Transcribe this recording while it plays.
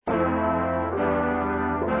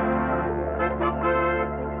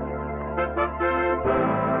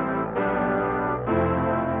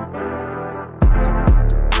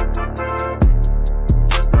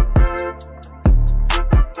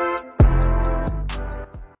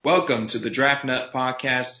Welcome to the Draft Nut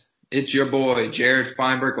Podcast. It's your boy, Jared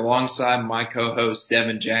Feinberg, alongside my co-host,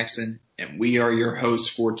 Devin Jackson, and we are your hosts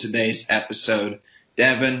for today's episode.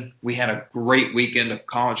 Devin, we had a great weekend of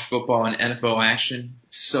college football and NFL action.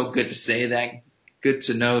 It's so good to say that. Good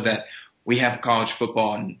to know that we have college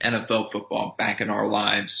football and NFL football back in our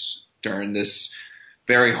lives during this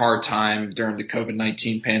very hard time during the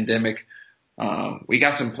COVID-19 pandemic. We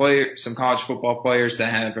got some college football players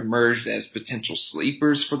that have emerged as potential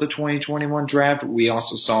sleepers for the 2021 draft. We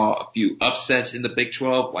also saw a few upsets in the Big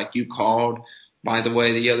 12, like you called, by the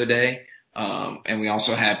way, the other day. And we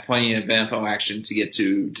also had plenty of NFL action to get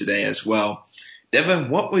to today as well.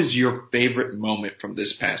 Devin, what was your favorite moment from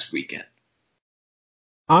this past weekend?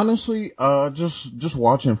 Honestly, just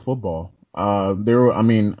watching football.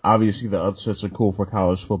 Obviously the upsets are cool for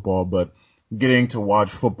college football, but getting to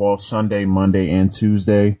watch football Sunday, Monday, and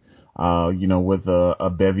Tuesday, with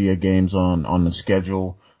a bevy of games on the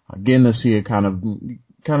schedule, getting to see a kind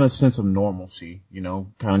of sense of normalcy,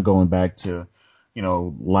 kind of going back to,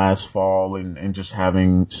 last fall and just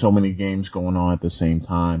having so many games going on at the same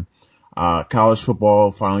time. College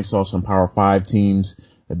football finally saw some Power 5 teams.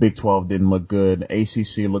 The Big 12 didn't look good.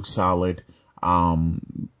 ACC looked solid.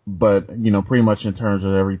 But, pretty much in terms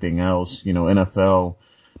of everything else, NFL,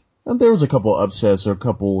 there was a couple upsets or a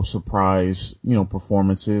couple surprise,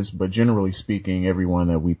 performances, but generally speaking, everyone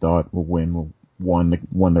that we thought would win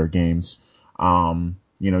won their games.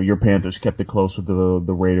 Your Panthers kept it close with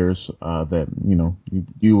the Raiders, that,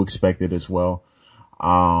 you expected as well.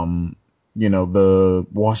 The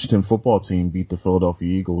Washington football team beat the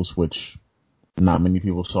Philadelphia Eagles, which not many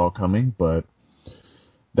people saw coming, but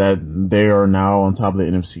that they are now on top of the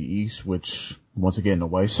NFC East, which once again,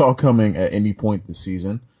 nobody saw coming at any point this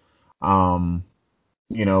season. Really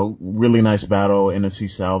nice battle, NFC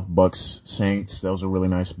South, Bucks, Saints. That was a really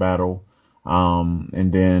nice battle.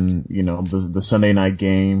 And then, the Sunday night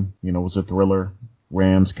game, was a thriller.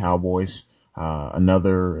 Rams, Cowboys,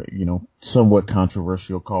 another, somewhat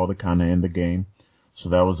controversial call to kind of end the game. So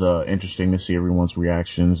that was, interesting to see everyone's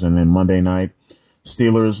reactions. And then Monday night,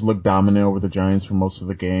 Steelers looked dominant over the Giants for most of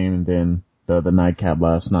the game. And then the nightcap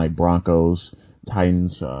last night, Broncos,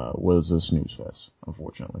 Titans, was a snooze fest,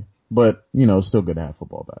 unfortunately. But, it's still good to have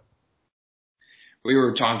football back. We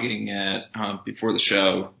were talking before the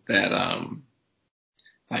show that,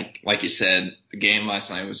 like you said, the game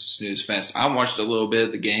last night was a snooze fest. I watched a little bit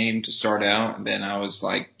of the game to start out, and then I was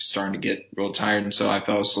starting to get real tired, and so I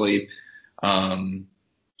fell asleep.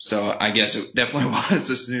 So I guess it definitely was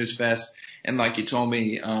a snooze fest. And like you told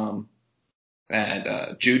me,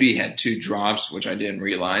 that Judy had 2 drops, which I didn't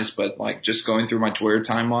realize, but just going through my Twitter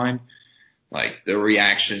timeline, the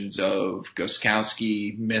reactions of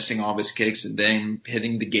Gostkowski missing all of his kicks and then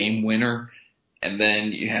hitting the game winner. And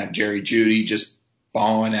then you have Jerry Jeudy just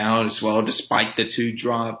balling out as well, despite the 2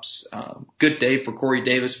 drops. Good day for Corey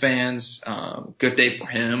Davis fans. Good day for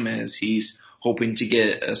him as he's hoping to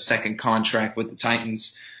get a second contract with the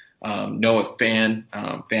Titans. Noah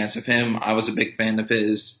fans of him. I was a big fan of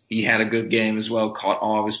his. He had a good game as well, caught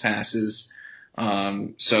all of his passes.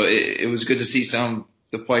 So it was good to see some of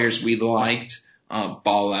the players we liked,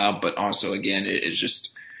 ball out, but also again,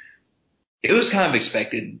 it was kind of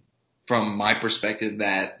expected from my perspective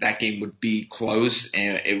that game would be close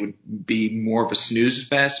and it would be more of a snooze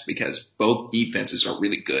fest because both defenses are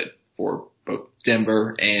really good for both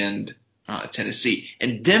Denver and Tennessee.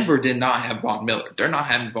 And Denver did not have Von Miller. They're not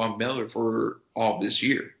having Von Miller for all of this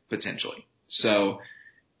year, potentially. So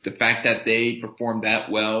the fact that they performed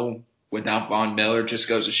that well without Von Miller just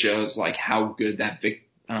goes to show how good that Vic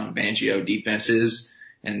Fangio defense is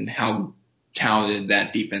and how talented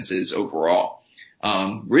that defense is overall.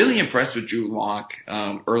 Really impressed with Drew Lock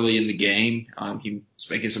early in the game. He was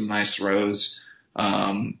making some nice throws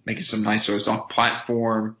off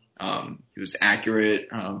platform. He was accurate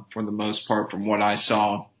for the most part from what I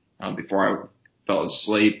saw before I fell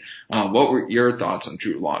asleep. What were your thoughts on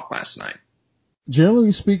Drew Lock last night?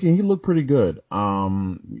 Generally speaking, he looked pretty good.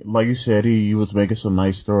 Like you said, he was making some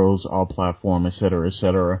nice throws, all platform, et cetera, et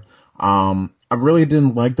cetera. I really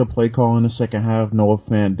didn't like the play call in the second half. Noah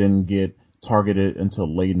Fant didn't get targeted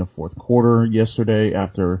until late in the fourth quarter yesterday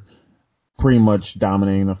after pretty much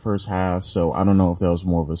dominating the first half. So I don't know if that was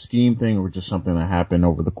more of a scheme thing or just something that happened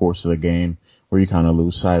over the course of the game where you kind of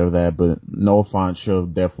lose sight of that. But Noah Fant should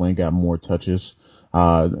have definitely got more touches.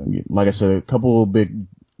 Like I said, a couple of big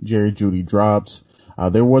Jerry Jeudy drops.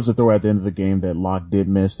 There was a throw at the end of the game that Locke did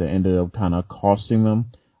miss that ended up kind of costing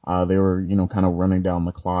them. They were, kind of running down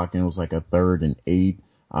the clock and it was like a 3rd and 8.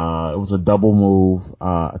 It was a double move,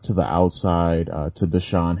 to the outside, to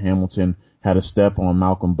Deshaun Hamilton. Had a step on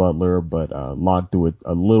Malcolm Butler, but, Locke threw it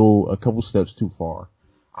a couple steps too far.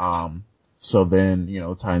 So then,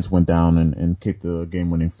 Titans went down and kicked the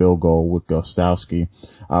game-winning field goal with Gostowski.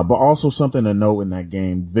 But also something to note in that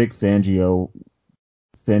game, Vic Fangio's,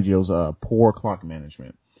 poor clock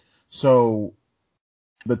management. So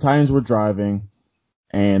the Titans were driving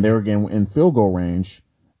and they were getting in field goal range,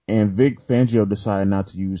 and Vic Fangio decided not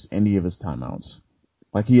to use any of his timeouts.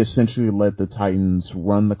 Like, he essentially let the Titans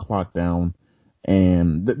run the clock down,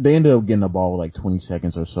 and they ended up getting the ball with like 20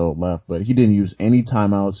 seconds or so left, but he didn't use any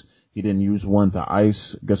timeouts. He didn't use one to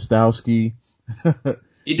ice Gostowski.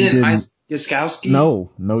 He didn't ice Gostowski?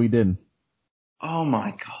 No, he didn't. Oh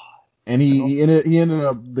my God. And he ended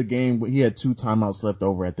up the game. He had 2 timeouts left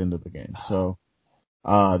over at the end of the game. So,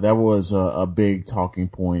 that was a big talking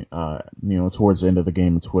point, towards the end of the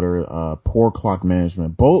game on Twitter. Poor clock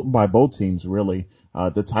management, by both teams, really.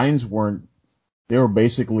 The Titans they were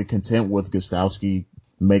basically content with Gostowski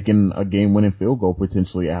making a game-winning field goal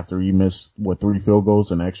potentially after he missed 3 field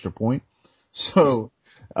goals and an extra point. So,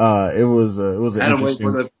 it was an had interesting. To wait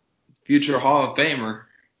for the future Hall of Famer.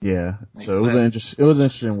 Yeah. So it was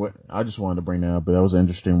interesting way. I just wanted to bring that up, but that was an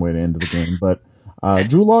interesting way to end the game. But,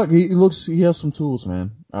 Drew Lock, he has some tools,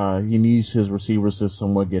 man. He needs his receivers to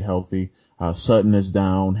somewhat get healthy. Sutton is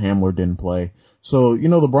down. Hamler didn't play. So,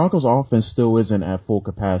 the Broncos offense still isn't at full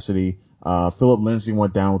capacity. Philip Lindsay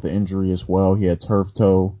went down with the injury as well. He had turf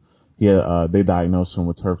toe. They diagnosed him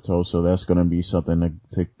with turf toe, so that's going to be something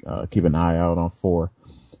to keep an eye out on for.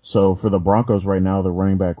 So for the Broncos right now, the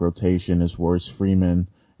running back rotation is Royce Freeman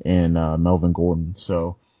and Melvin Gordon.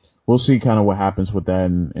 So we'll see kind of what happens with that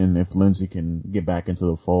and if Lindsay can get back into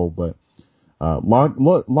the fold. But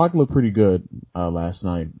Locke looked pretty good last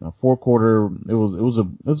night. Fourth quarter, it was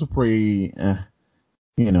a pretty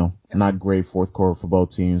not great fourth quarter for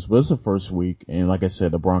both teams, but it's the first week, and like I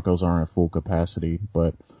said, the Broncos aren't at full capacity.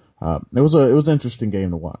 But it was an interesting game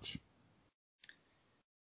to watch.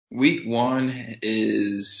 Week 1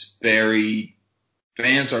 is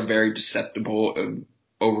fans are very susceptible of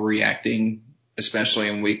overreacting, especially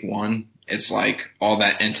in week 1. It's like all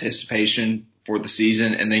that anticipation for the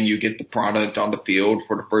season, and then you get the product on the field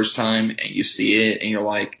for the first time and you see it and you're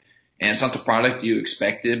like, and it's not the product you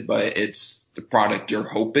expected, but it's the product you're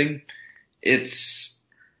hoping. It's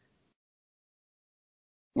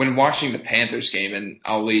when watching the Panthers game, and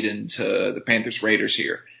I'll lead into the Panthers Raiders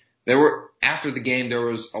here. After the game, there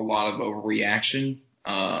was a lot of overreaction,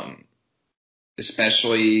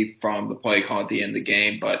 especially from the play call at the end of the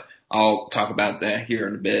game, but I'll talk about that here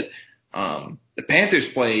in a bit. The Panthers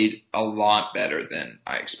played a lot better than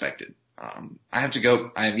I expected. I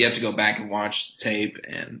have yet to go back and watch the tape,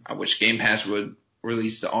 and I wish Game Pass would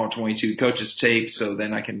release the all 22 coaches tape so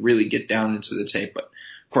then I can really get down into the tape. But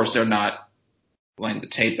of course, they're not laying the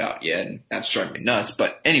tape out yet, and that's driving me nuts.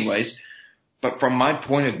 But anyways, from my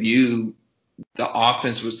point of view, the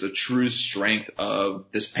offense was the true strength of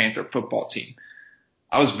this Panther football team.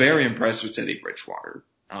 I was very impressed with Teddy Bridgewater.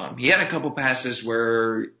 He had a couple passes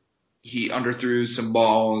where he underthrew some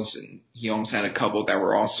balls, and he almost had a couple that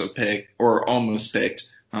were also picked or almost picked.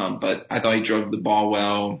 But I thought he drove the ball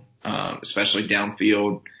well, especially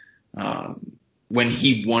downfield, when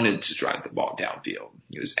he wanted to drive the ball downfield.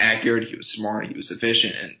 He was accurate, he was smart, he was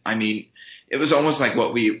efficient. And I mean, it was almost like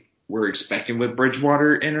what we were expecting with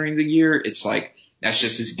Bridgewater entering the year. It's like, that's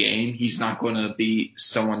just his game. He's not going to be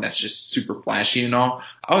someone that's just super flashy and all.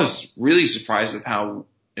 I was really surprised at how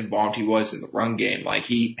involved he was in the run game. Like,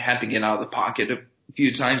 he had to get out of the pocket a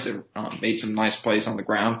few times and made some nice plays on the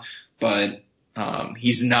ground, but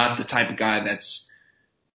he's not the type of guy that's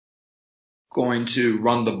going to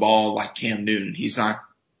run the ball like Cam Newton. He's not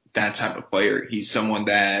that type of player. He's someone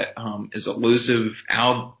that is elusive,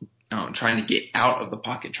 trying to get out of the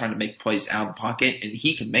pocket, trying to make plays out of the pocket, and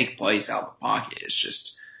he can make plays out of the pocket. It's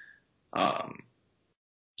just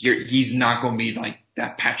he's not going to be like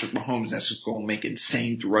that Patrick Mahomes that's just going to make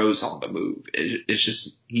insane throws on the move. It's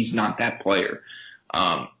just he's not that player.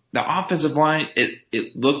 The offensive line,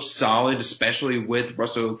 it looked solid, especially with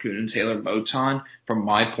Russell Okung and Taylor Moton. From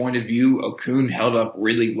my point of view, Okung held up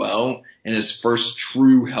really well in his first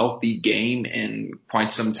true healthy game in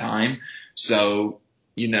quite some time. So,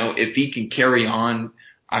 if he can carry on,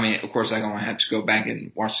 I mean, of course, I'm going to have to go back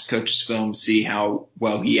and watch the coach's film, see how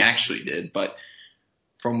well he actually did. But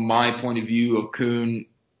from my point of view, Okung,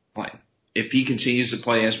 like, if he continues to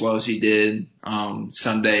play as well as he did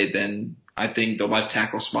Sunday, then I think the left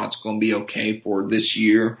tackle spot's going to be okay for this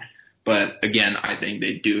year. But again, I think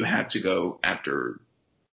they do have to go after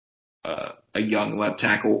a young left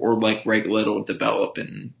tackle, or like Greg Little develop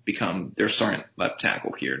and become their starting left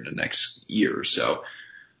tackle here in the next year or so.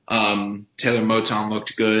 Taylor Moton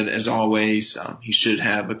looked good as always. He should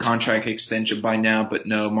have a contract extension by now, but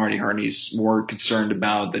no, Marty Herney's more concerned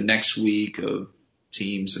about the next week of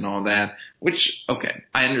teams and all that, which, okay,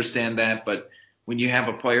 I understand that, but when you have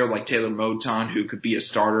a player like Taylor Moton who could be a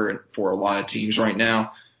starter for a lot of teams right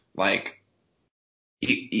now, like,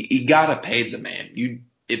 you gotta pay the man.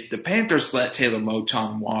 If the Panthers let Taylor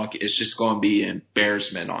Moton walk, it's just going to be an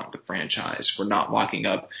embarrassment on the franchise for not locking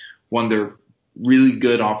up one of their really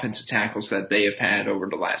good offensive tackles that they have had over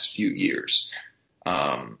the last few years.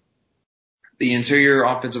 The interior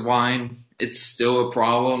offensive line, it's still a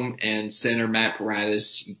problem, and center Matt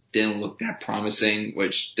Paradis didn't look that promising,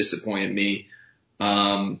 which disappointed me.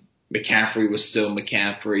 McCaffrey was still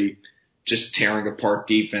McCaffrey, just tearing apart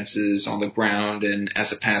defenses on the ground and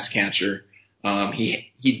as a pass catcher.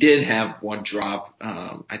 He did have one drop,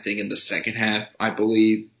 I think in the second half, I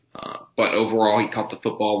believe. But overall, he caught the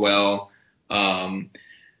football well.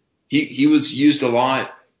 He was used a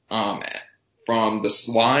lot, from the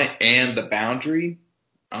slot and the boundary,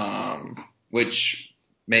 which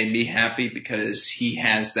made me happy because he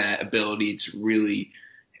has that ability to really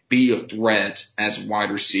be a threat as a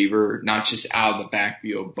wide receiver, not just out of the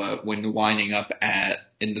backfield, but when lining up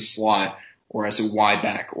in the slot or as a wide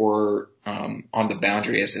back or, on the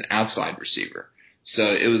boundary as an outside receiver.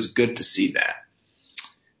 So it was good to see that.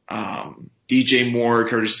 DJ Moore,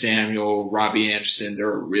 Curtis Samuel, Robbie Anderson,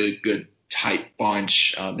 they're a really good tight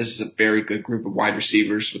bunch. This is a very good group of wide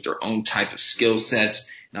receivers with their own type of skill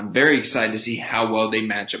sets. And I'm very excited to see how well they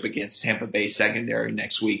match up against Tampa Bay secondary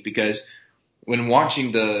next week, because when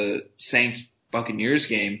watching the Saints Buccaneers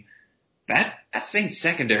game, that Saints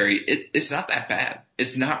secondary, it's not that bad.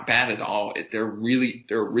 It's not bad at all. They're a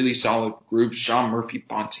really solid group. Sean Murphy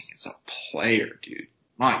Bunting is a player, dude.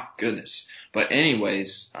 My goodness. But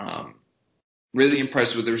anyways, really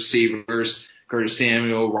impressed with the receivers. Curtis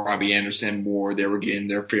Samuel, Robbie Anderson, Moore, they were getting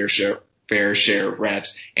their fair share of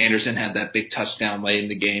reps. Anderson had that big touchdown late in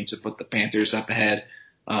the game to put the Panthers up ahead.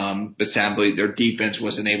 But sadly, their defense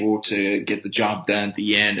wasn't able to get the job done at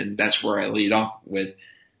the end, and that's where I lead off with.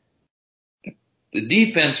 The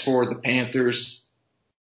defense for the Panthers,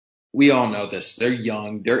 we all know this. They're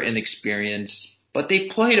young, they're inexperienced, but they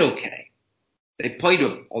played okay. They played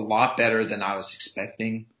a lot better than I was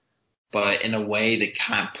expecting, but in a way they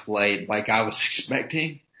kind of played like I was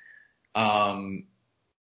expecting. Like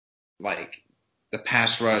the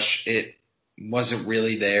pass rush, it wasn't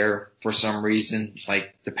really there for some reason.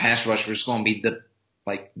 Like the pass rush was going to be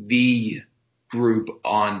the group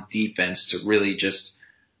on defense to really just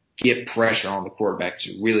get pressure on the quarterback,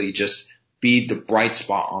 to really just be the bright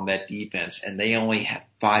spot on that defense. And they only had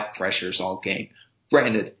 5 pressures all game.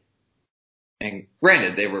 Granted,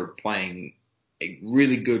 they were playing a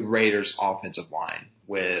really good Raiders offensive line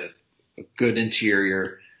with a good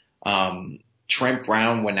interior. Trent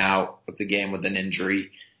Brown went out of the game with an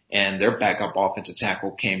injury, and their backup offensive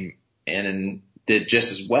tackle came in and did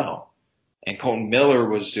just as well. And Colton Miller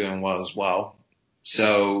was doing well as well.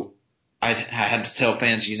 So I had to tell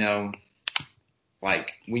fans,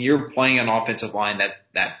 like when you're playing an offensive line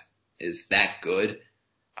that is that good,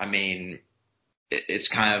 I mean, it's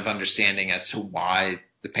kind of understanding as to why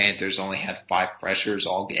the Panthers only had 5 pressures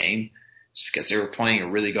all game. It's because they were playing a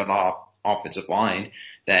really good offensive line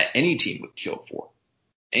that any team would kill for.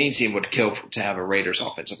 Any team would kill to have a Raiders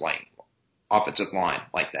offensive line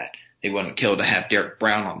like that. They wouldn't kill to have Derek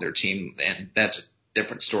Brown on their team, and that's a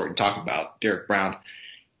different story to talk about. Derek Brown,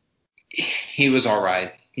 he was all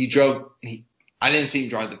right. I didn't see him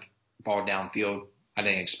drive the ball downfield. I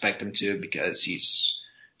didn't expect him to because he's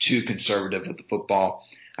too conservative with the football.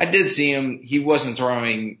 I did see him. He wasn't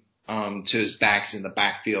throwing to his backs in the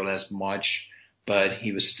backfield as much, but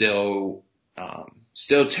he was still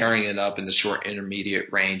tearing it up in the short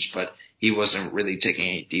intermediate range, but he wasn't really taking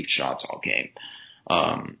any deep shots all game.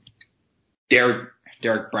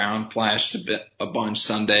 Derek Brown flashed a bunch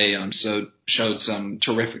Sunday, so showed some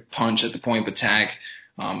terrific punch at the point of attack.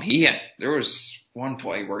 There was one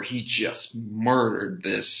play where he just murdered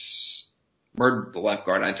the left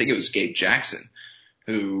guard. I think it was Gabe Jackson,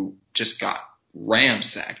 who just got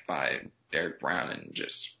ramsacked by Derek Brown, and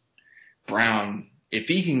just Brown, if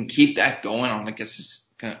he can keep that going on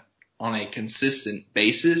a consistent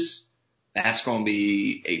basis, that's going to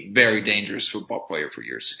be a very dangerous football player for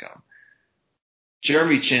years to come.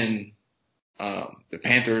 Jeremy Chin, the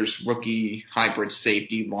Panthers rookie hybrid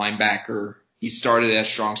safety linebacker, he started as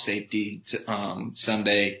strong safety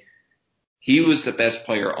Sunday. He was the best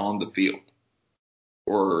player on the field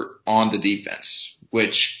or on the defense.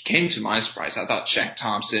 which came to my surprise. I thought Shaq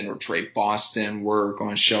Thompson or Trey Boston were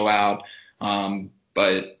going to show out.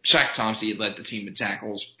 But Shaq Thompson led the team in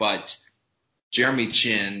tackles, but Jeremy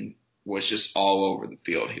Chin was just all over the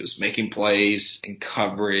field. He was making plays in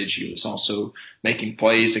coverage. He was also making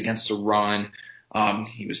plays against the run.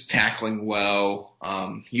 He was tackling well.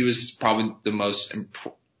 He was probably one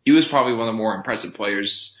of the more impressive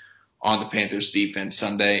players on the Panthers defense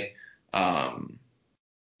Sunday.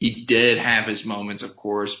 He did have his moments, of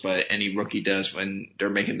course, but any rookie does when they're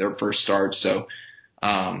making their first start. So,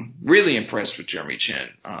 really impressed with Jeremy Chin,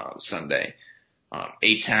 Sunday.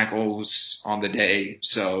 8 tackles on the day.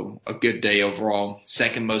 So a good day overall.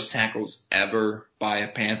 Second most tackles ever by a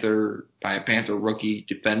Panther rookie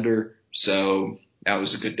defender. So that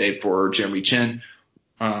was a good day for Jeremy Chin.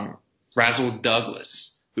 Razzle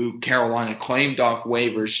Douglas, who Carolina claimed off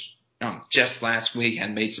waivers, just last week,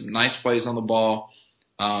 had made some nice plays on the ball,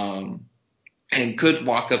 and could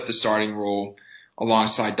walk up the starting role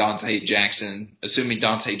alongside Dante Jackson, assuming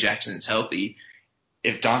Dante Jackson is healthy.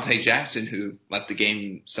 If Dante Jackson, who left the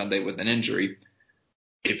game Sunday with an injury,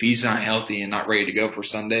 if he's not healthy and not ready to go for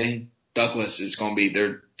Sunday, Douglas is going to be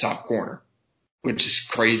their top corner, which is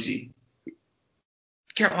crazy.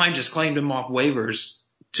 Carolina just claimed him off waivers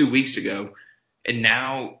 2 weeks ago, and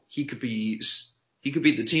now he could be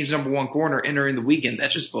the team's number 1 corner entering the weekend. That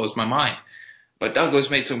just blows my mind. But Douglas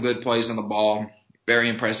made some good plays on the ball, very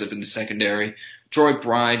impressive in the secondary. Troy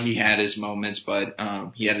Pride, he had his moments, but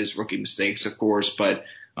he had his rookie mistakes, of course. But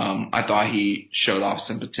I thought he showed off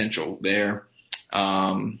some potential there.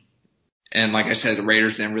 And like I said, the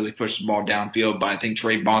Raiders didn't really push the ball downfield, but I think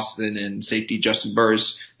Trey Boston and safety Justin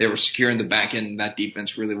Burris, they were securing the back end of that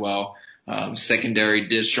defense really well. Secondary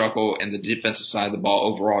did struggle, and the defensive side of the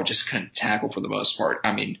ball overall just couldn't tackle for the most part.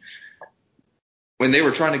 I mean, when they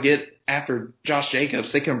were trying to get after Josh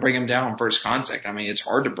Jacobs, they couldn't bring him down on first contact. I mean, it's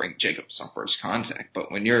hard to bring Jacobs on first contact,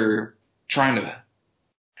 but when you're trying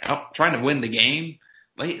to win the game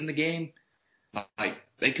late in the game, like,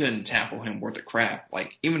 they couldn't tackle him worth a crap.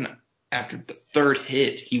 Like, even after the third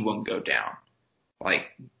hit, he wouldn't go down.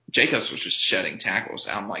 Like, Jacobs was just shedding tackles.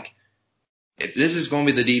 I'm like, if this is going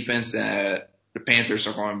to be the defense that the Panthers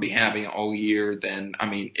are going to be having all year, then, I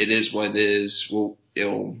mean, it is what it is.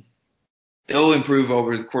 It'll improve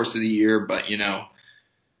over the course of the year, but,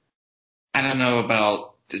 I don't know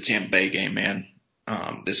about the Tampa Bay game, man,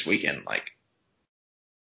 this weekend. Like,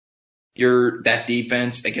 that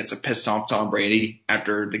defense against a pissed off Tom Brady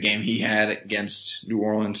after the game he had against New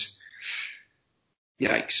Orleans.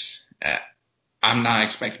 Yikes. I'm not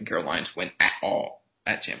expecting Carolina to win at all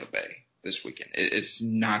at Tampa Bay this weekend. It's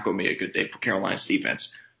not going to be a good day for Carolina's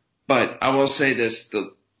defense. But I will say this,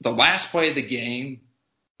 the last play of the game,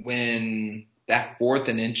 when that 4th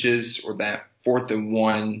and inches or that 4th and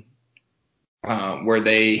 1, where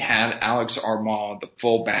they had Alex Armand, the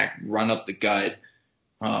fullback, run up the gut,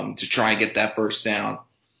 to try and get that first down.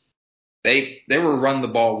 They were running the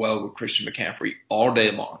ball well with Christian McCaffrey all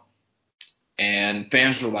day long. And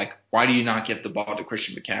fans were like, why do you not get the ball to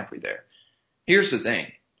Christian McCaffrey there? Here's the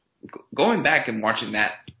thing. Going back and watching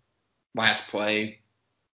that last play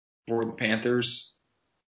for the Panthers,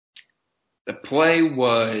 the play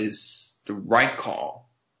was the right call.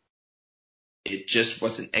 It just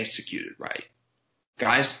wasn't executed right.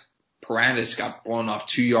 Guys, Paradis got blown off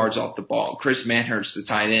 2 yards off the ball. Chris Manhurst, the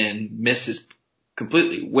tight end,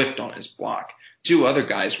 completely whiffed on his block. 2 other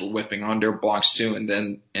guys were whipping on their blocks too, and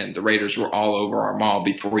the Raiders were all over Armand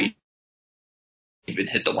before he even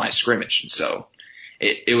hit the line of scrimmage. And so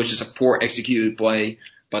it was just a poor executed play,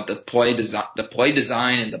 but the play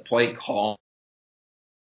design and the play call,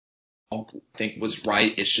 I think, was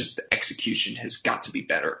right. It's just the execution has got to be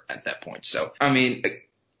better at that point. So, I mean,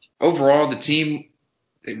 overall, the team,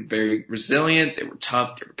 they were very resilient. They were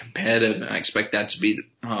tough. They were competitive. And I expect that to be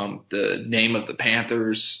the name of the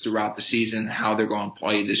Panthers throughout the season, how they're going to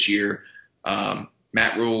play this year.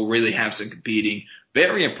 Matt Rule really has some competing.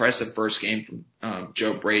 Very impressive first game from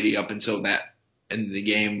Joe Brady up until that in the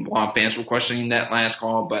game. A lot of fans were questioning that last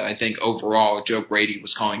call, but I think overall Joe Brady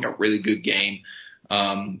was calling a really good game.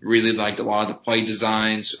 Really liked a lot of the play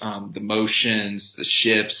designs, the motions, the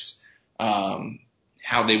shifts,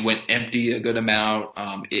 how they went empty a good amount.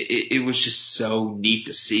 It was just so neat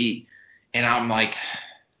to see. And I'm like,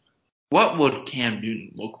 what would Cam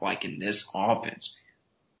Newton look like in this offense?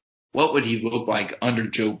 What would he look like under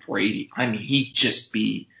Joe Brady? I mean, he'd just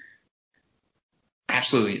be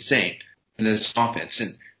absolutely insane in this offense.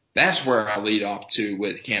 And that's where I lead off to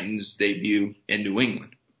with Cam Newton's debut in New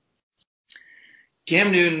England.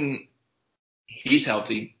 Cam Newton, he's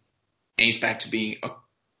healthy, and he's back to being a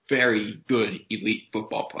very good elite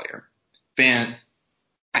football player.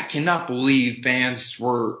 I cannot believe fans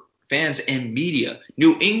and media,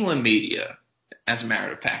 New England media, as a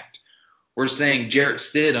matter of fact, were saying Jarrett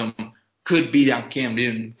Stidham could beat out Cam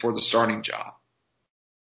Newton for the starting job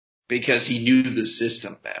because he knew the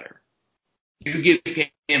system better. You give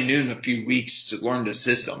Cam Newton a few weeks to learn the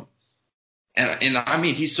system. And I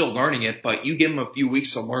mean, he's still learning it, but you give him a few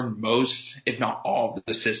weeks to learn most, if not all, of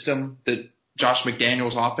the system, the Josh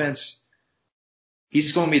McDaniels offense,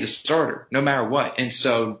 he's going to be the starter no matter what. And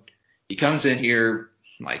so he comes in here,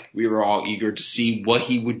 like we were all eager to see what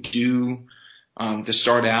he would do to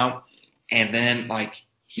start out. And then like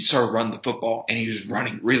he started running the football and he was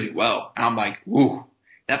running really well. And I'm like, whoo,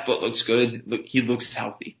 that foot looks good. Look, he looks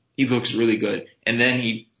healthy. He looks really good. And then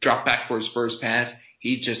he dropped back for his first pass.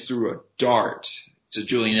 He just threw a dart to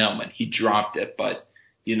Julian Edelman. He dropped it, but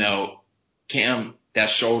you know, Cam, that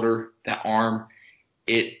shoulder, that arm,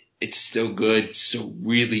 it's still good, still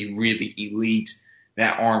really, really elite.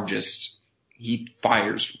 That arm he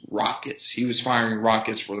fires rockets. He was firing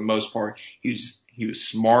rockets for the most part. He was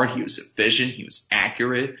smart. He was efficient. He was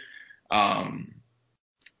accurate.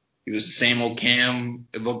 He was the same old Cam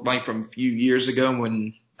it looked like from a few years ago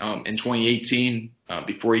when, in 2018,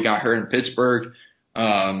 before he got hurt in Pittsburgh.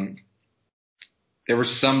 There were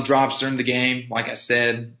some drops during the game, like I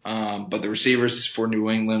said, but the receivers for New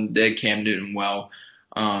England did Cam Newton well.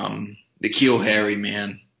 N'Keal Harry,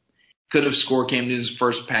 man, could have scored Cam Newton's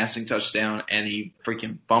first passing touchdown, and he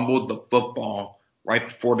freaking fumbled the football right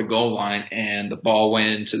before the goal line, and the ball went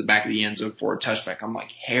into the back of the end zone for a touchback. I'm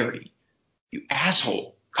like, Harry, you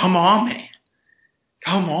asshole. Come on, man.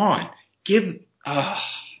 Come on.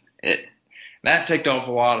 That ticked off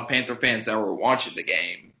a lot of Panther fans that were watching the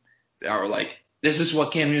game. That were like, this is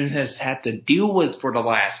what Cam Newton has had to deal with for the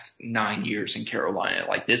last 9 years in Carolina.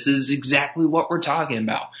 Like, this is exactly what we're talking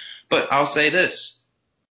about. But I'll say this.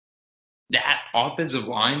 That offensive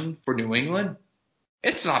line for New England,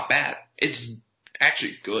 it's not bad. It's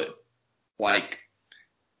actually good. Like,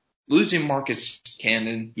 losing Marcus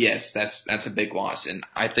Cannon, yes, that's a big loss. And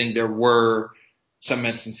I think there were some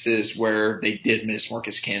instances where they did miss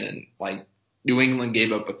Marcus Cannon. Like, New England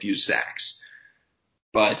gave up a few sacks.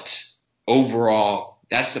 But overall,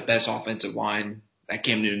 that's the best offensive line that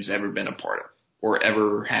Cam Newton's ever been a part of or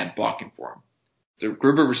ever had blocking for him. The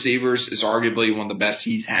group of receivers is arguably one of the best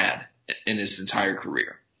he's had in his entire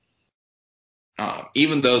career.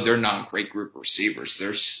 Even though they're not a great group of receivers,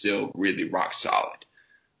 they're still really rock solid.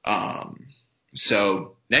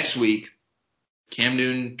 So next week, Cam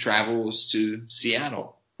Newton travels to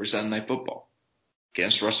Seattle for Sunday Night Football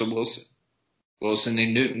against Russell Wilson. Wilson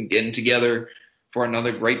and Newton getting together for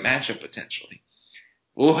another great matchup potentially.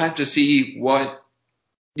 We'll have to see what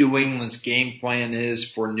New England's game plan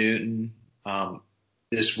is for Newton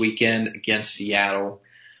this weekend against Seattle.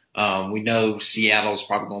 We know Seattle's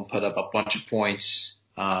probably going to put up a bunch of points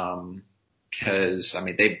because, I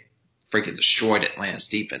mean, they freaking destroyed Atlanta's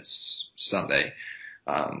defense Sunday.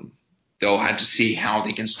 They'll have to see how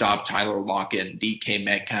they can stop Tyler Lockett and DK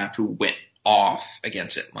Metcalf, who went off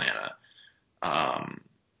against Atlanta.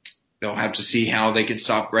 They'll have to see how they can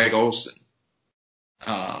stop Greg Olsen,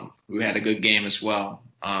 who had a good game as well.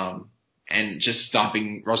 And just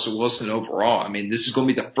stopping Russell Wilson overall. I mean, this is going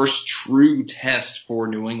to be the first true test for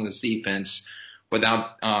New England's defense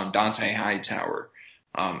without Dante Hightower,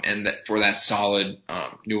 and for that solid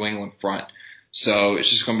New England front. So it's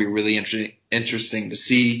just going to be really interesting to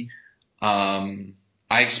see. I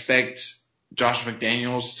expect Josh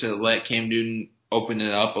McDaniels to let Cam Newton open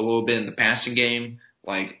it up a little bit in the passing game.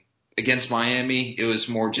 Like against Miami, it was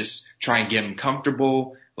more just try and get him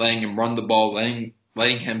comfortable, letting him run the ball,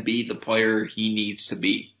 letting him be the player he needs to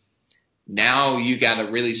be. Now you got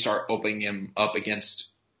to really start opening him up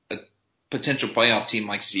against a potential playoff team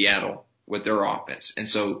like Seattle with their offense. And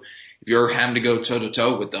so if you're having to go toe to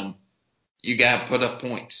toe with them, you got to put up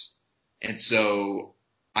points. And so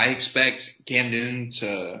I expect Cam Newton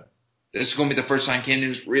this is going to be the first time Cam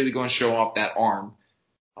Newton's really going to show off that arm,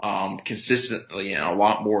 consistently and a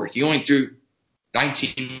lot more. He only threw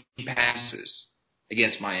 19 passes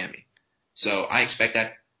against Miami. So I expect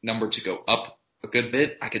that number to go up a good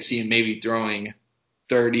bit. I could see him maybe throwing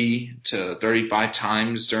 30 to 35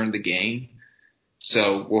 times during the game.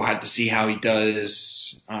 So we'll have to see how he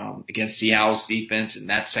does against Seattle's defense in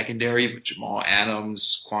that secondary with Jamal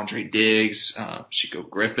Adams, Quandre Diggs, Chico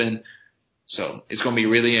Griffin. So it's going to be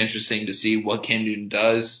really interesting to see what Cam Newton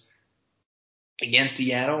does against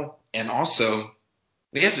Seattle. And also,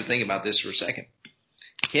 we have to think about this for a second.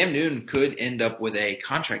 Cam Newton could end up with a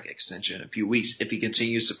contract extension in a few weeks if he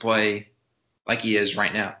continues to play like he is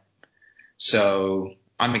right now. So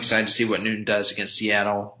I'm excited to see what Newton does against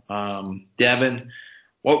Seattle. Devin,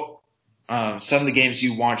 What some of the games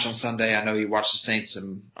you watched on Sunday? I know you watched the Saints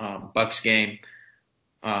and Bucks game.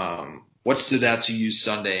 What stood out to you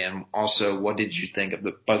Sunday, and also what did you think of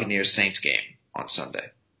the Buccaneers Saints game on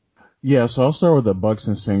Sunday? Yeah, so I'll start with the Bucks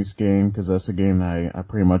and Saints game because that's a game that I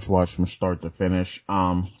pretty much watched from start to finish.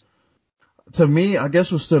 To me, I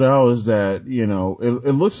guess what stood out is that,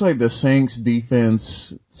 it looks like the Saints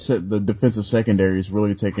defense, the defensive secondary is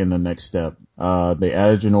really taking the next step. They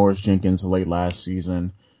added Janoris Jenkins late last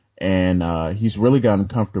season, and he's really gotten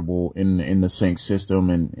comfortable in the Saints system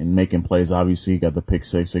and making plays. Obviously, he got the pick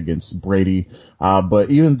six against Brady. But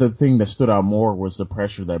even the thing that stood out more was the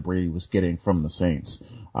pressure that Brady was getting from the Saints.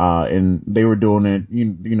 And they were doing it,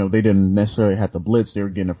 they didn't necessarily have to blitz. They were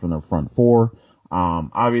getting it from their front four.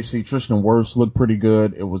 Obviously Tristan Wirfs looked pretty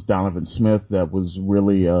good. It was Donovan Smith that was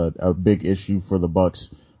really a big issue for the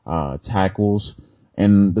Bucks, tackles,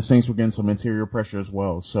 and the Saints were getting some interior pressure as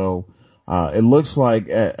well. So, it looks like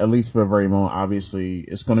at least for the very moment, obviously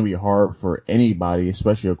it's going to be hard for anybody,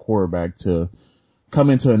 especially a quarterback, to come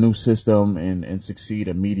into a new system and succeed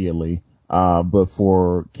immediately. But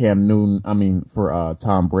for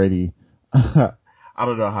Tom Brady, I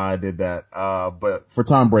don't know how I did that. But for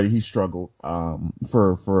Tom Brady, he struggled,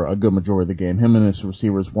 for a good majority of the game. Him and his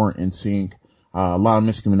receivers weren't in sync. A lot of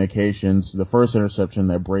miscommunications. The first interception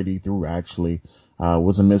that Brady threw actually,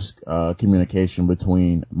 was a miscommunication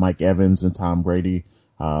between Mike Evans and Tom Brady.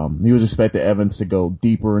 He was expecting Evans to go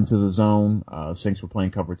deeper into the zone. Saints were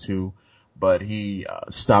playing cover 2, but he,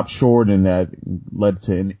 stopped short, and that led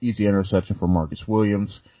to an easy interception for Marcus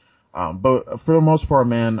Williams. But for the most part,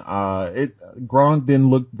 man, Gronk didn't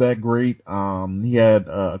look that great. He had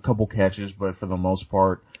a couple catches, but for the most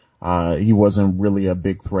part, he wasn't really a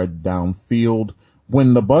big threat downfield.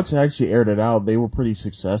 When the Bucks actually aired it out, they were pretty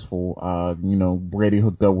successful. Brady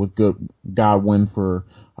hooked up with Godwin for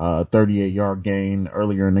a 38-yard gain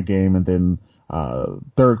earlier in the game, and then,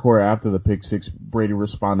 third quarter after the pick six, Brady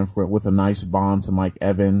responded with a nice bomb to Mike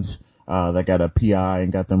Evans. That got a PI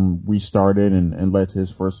and got them restarted and led to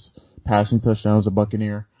his first passing touchdown as a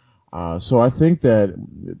Buccaneer. So I think that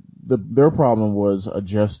their problem was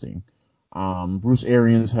adjusting. Bruce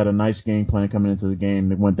Arians had a nice game plan coming into the game.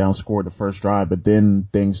 They went down, scored the first drive, but then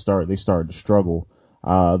they started to struggle.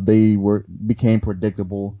 They became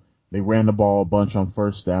predictable. They ran the ball a bunch on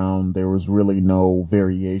first down. There was really no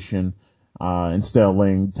variation. Instead of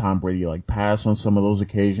letting Tom Brady pass on some of those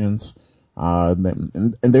occasions.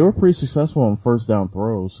 And they were pretty successful on first down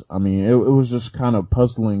throws. I mean, it was just kind of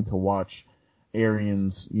puzzling to watch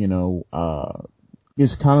Arians,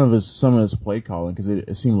 it's kind of some of his play calling, because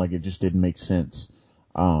it seemed like it just didn't make sense.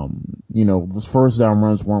 The first down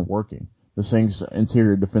runs weren't working. The Saints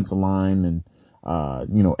interior defensive line and,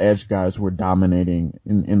 edge guys were dominating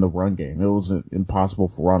in the run game. It was impossible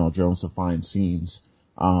for Ronald Jones to find seams,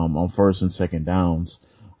 on first and second downs.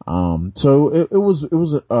 So it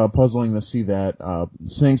was puzzling to see that.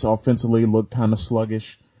 Saints offensively looked kind of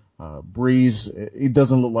sluggish. Breeze, it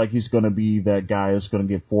doesn't look like he's going to be that guy that's going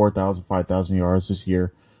to get 4,000, 5,000 yards this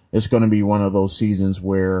year. It's going to be one of those seasons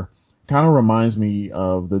where kind of reminds me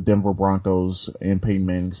of the Denver Broncos and Peyton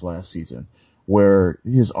Manning's last season, where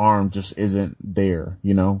his arm just isn't there,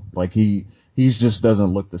 he just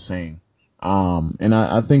doesn't look the same. And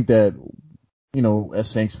I think that, as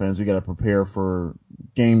Saints fans, we got to prepare for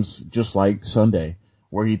games just like Sunday,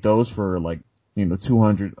 where he throws for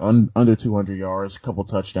 200, under 200 yards, a couple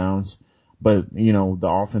touchdowns, but, the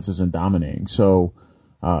offense isn't dominating. So,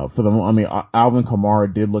 Alvin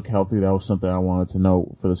Kamara did look healthy. That was something I wanted to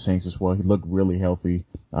note for the Saints as well. He looked really healthy.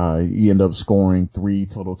 He ended up scoring 3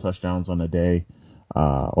 total touchdowns on a day,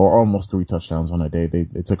 or almost 3 touchdowns on a day.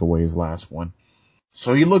 They took away his last one.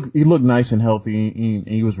 So he looked nice and healthy.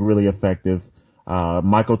 He was really effective.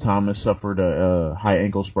 Michael Thomas suffered a high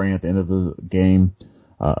ankle sprain at the end of the game,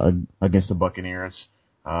 against the Buccaneers.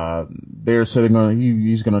 They're saying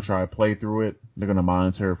he's going to try to play through it. They're going to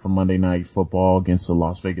monitor for Monday Night Football against the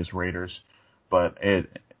Las Vegas Raiders. But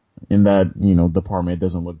in that, department, it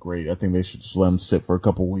doesn't look great. I think they should just let him sit for a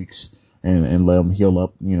couple weeks and let him heal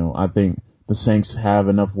up. I think the Saints have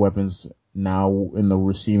enough weapons now in the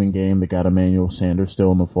receiving game. They got Emmanuel Sanders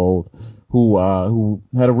still in the fold, who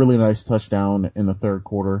had a really nice touchdown in the third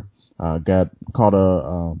quarter. Caught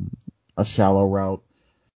a shallow route.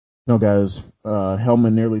 Got his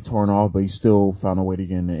helmet nearly torn off, but he still found a way to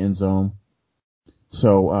get in the end zone.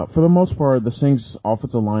 So, for the most part, the Saints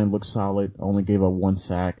offensive line looked solid, only gave up 1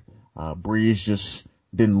 sack. Breeze just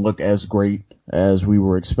didn't look as great as we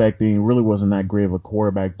were expecting. It really wasn't that great of a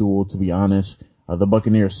quarterback duel, to be honest. The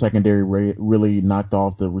Buccaneers secondary really knocked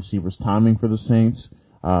off the receivers' timing for the Saints.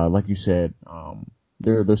 Like you said,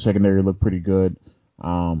 their secondary looked pretty good.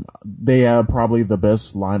 They have probably the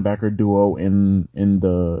best linebacker duo in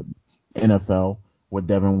the NFL with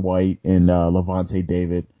Devin White and Levante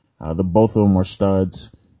David. Both of them are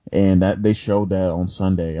studs, and that they showed that on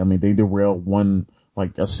Sunday. I mean, they derailed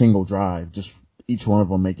a single drive, just each one of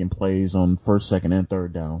them making plays on first, second, and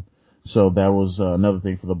third down. So that was another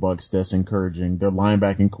thing for the Bucs that's encouraging. Their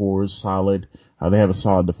linebacking core is solid. They have a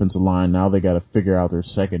solid defensive line. Now they got to figure out their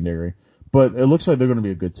secondary. But it looks like they're going to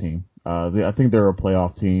be a good team. I think they're a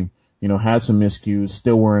playoff team. Had some miscues,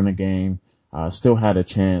 still were in the game, still had a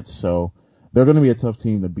chance. So they're going to be a tough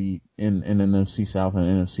team to beat in NFC South and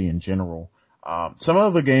NFC in general. Some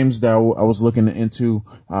of the games that I was looking into,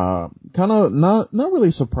 kind of not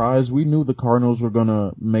really surprised. We knew the Cardinals were going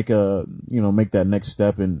to make that next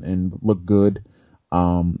step and look good.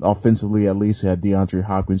 Offensively, at least, they had DeAndre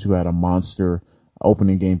Hopkins, who had a monster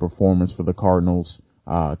opening game performance for the Cardinals.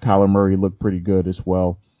 Kyler Murray looked pretty good as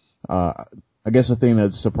well. I guess the thing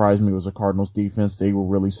that surprised me was the Cardinals defense. They were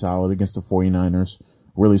really solid against the 49ers,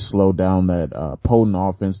 really slowed down that potent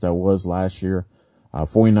offense that was last year.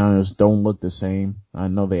 49ers don't look the same. I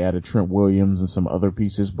know they added Trent Williams and some other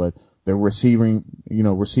pieces, but their receiver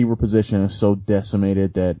position is so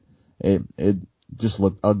decimated that it just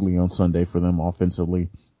looked ugly on Sunday for them offensively.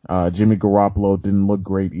 Jimmy Garoppolo didn't look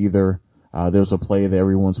great either. There's a play that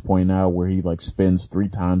everyone's pointing out where he spins 3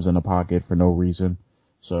 times in a pocket for no reason.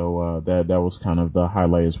 So, that was kind of the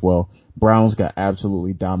highlight as well. Browns got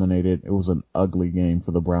absolutely dominated. It was an ugly game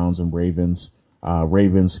for the Browns and Ravens.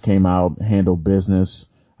 Ravens came out, handled business,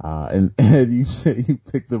 and you said you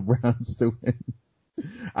picked the Browns to win.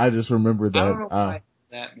 I just remember that. I don't know why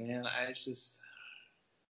that, man.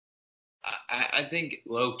 I think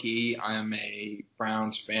low key I am a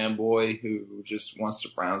Browns fanboy who just wants the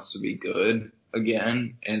Browns to be good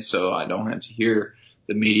again, and so I don't have to hear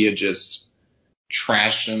the media just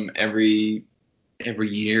trash them every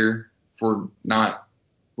year for not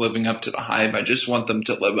living up to the hype. I just want them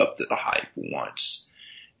to live up to the hype once.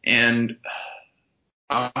 And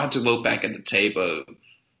I'll have to look back at the tape of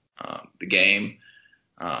the game.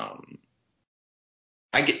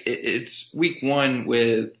 It's week 1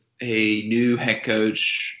 with a new head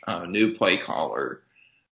coach, new play caller,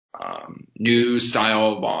 new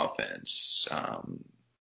style of offense.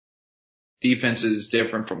 Defense is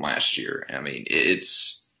different from last year. I mean,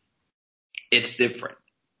 it's different,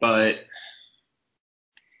 but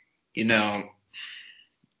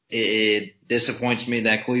it disappoints me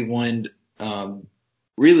that Cleveland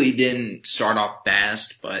really didn't start off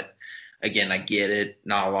fast, but again, I get it.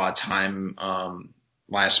 Not a lot of time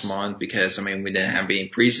last month because, we didn't have any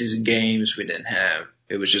preseason games.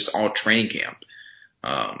 It was just all training camp.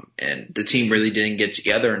 And the team really didn't get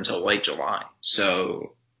together until late July.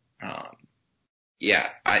 So, yeah,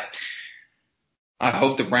 I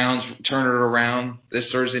hope the Browns turn it around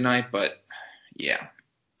this Thursday night, but yeah,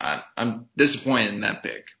 I'm disappointed in that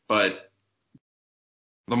pick. But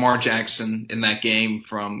Lamar Jackson in that game,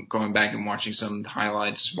 from going back and watching some of the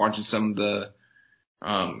highlights, watching some of the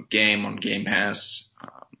game on Game Pass,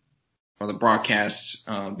 or the broadcast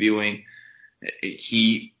viewing,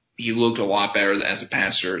 he looked a lot better as a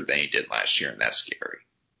passer than he did last year, and that's scary.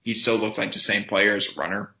 He still looked like the same player as a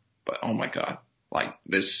runner, but oh my God,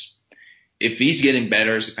 if he's getting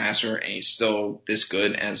better as a passer and he's still this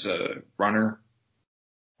good as a runner,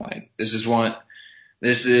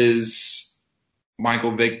 this is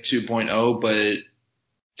Michael Vick 2.0, but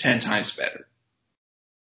 10 times better.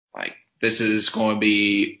 This is going to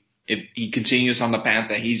be, if he continues on the path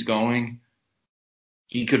that he's going,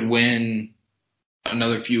 he could win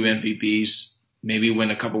another few MVPs, maybe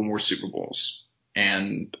win a couple more Super Bowls,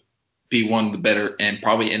 and be one of the better, and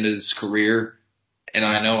probably end his career. And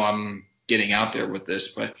I know I'm getting out there with this,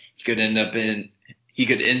 but he could end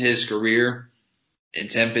his career in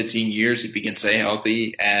 10, 15 years, if he can stay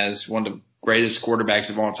healthy, as one of the greatest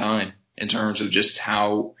quarterbacks of all time in terms of just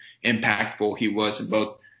how impactful he was in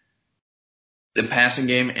both the passing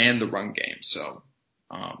game and the run game. So,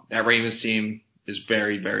 that Ravens team is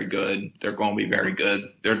very, very good. They're going to be very good.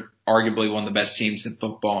 They're arguably one of the best teams in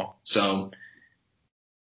football. So,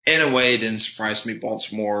 in a way, it didn't surprise me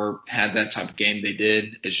Baltimore had that type of game they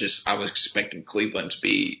did. It's just I was expecting Cleveland to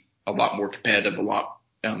be a lot more competitive,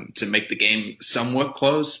 to make the game somewhat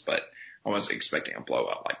close, but I wasn't expecting a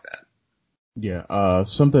blowout like that. Yeah,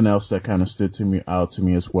 something else that kind of stood out to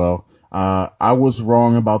me as well. I was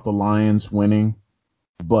wrong about the Lions winning,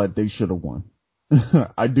 but they should have won.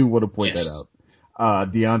 I do want to point that out.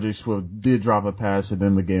 DeAndre Swift did drop a pass at the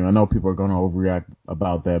end of the game. I know people are going to overreact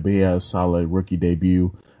about that, but he had a solid rookie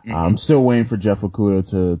debut. I'm still waiting for Jeff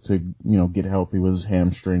Okudah to get healthy with his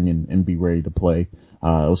hamstring and be ready to play. It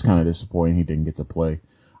was kind of disappointing he didn't get to play.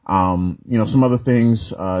 Some other things,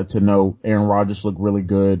 to note, Aaron Rodgers looked really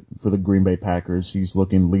good for the Green Bay Packers. He's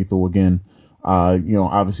looking lethal again.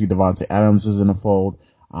 Obviously Devontae Adams is in the fold.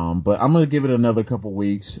 But I'm going to give it another couple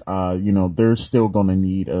weeks. They're still going to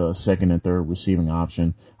need a second and third receiving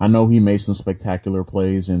option. I know he made some spectacular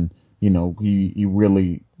plays and, he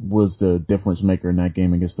really was the difference maker in that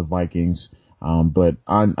game against the Vikings. But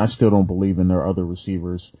I still don't believe in their other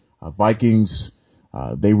receivers. Vikings,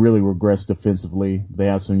 they really regressed defensively. They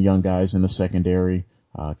have some young guys in the secondary.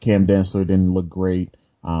 Cam Densler didn't look great.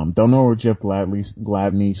 Don't know where Jeff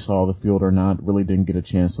Gladney saw the field or not. Really didn't get a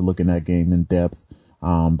chance to look in that game in depth.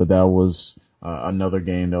 But that was another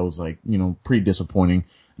game that was pretty disappointing.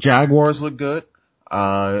 Jaguars look good.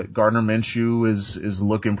 Gardner Minshew is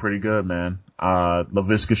looking pretty good, man.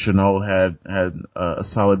 Laviska Shenault had a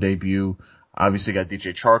solid debut. Obviously got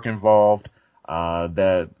DJ Chark involved. I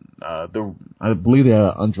believe they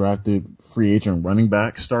had an undrafted free agent running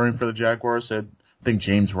back starting for the Jaguars. I think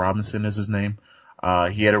James Robinson is his name.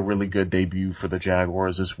 He had a really good debut for the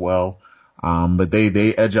Jaguars as well. But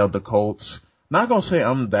they edge out the Colts. Not gonna say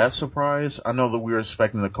I'm that surprised. I know that we were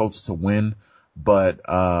expecting the Colts to win, but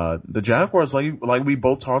the Jaguars, like we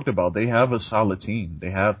both talked about, they have a solid team.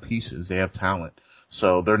 They have pieces. They have talent.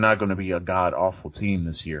 So they're not going to be a god awful team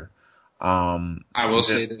this year. I'll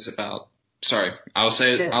say this about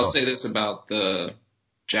the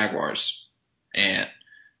Jaguars, and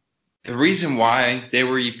the reason why they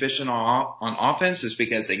were efficient on offense is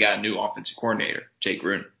because they got a new offensive coordinator, Jay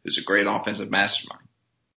Gruden, who's a great offensive mastermind.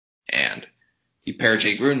 And you pair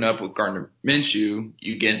Jay Gruden up with Gardner Minshew,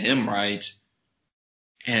 you get him right,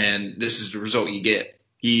 and this is the result you get.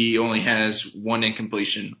 He only has one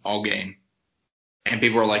incompletion all game. And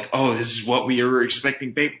people are like, oh, this is what we were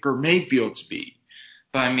expecting Baker Mayfield to be.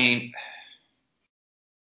 But I mean,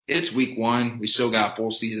 it's week 1. We still got a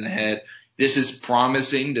full season ahead. This is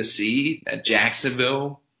promising to see that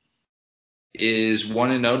Jacksonville is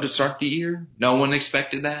 1-0 to start the year. No one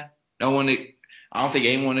expected that. I don't think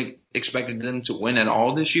anyone expected them to win at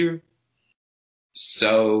all this year.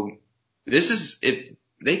 So if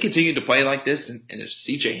they continue to play like this, and if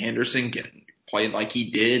CJ Henderson can play like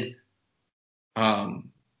he did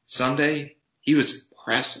Sunday, he was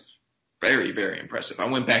impressive. Very, very impressive. I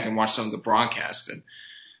went back and watched some of the broadcasts and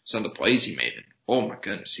some of the plays he made. And oh my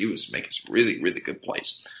goodness, he was making some really, really good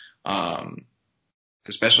plays,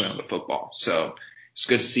 especially on the football. So it's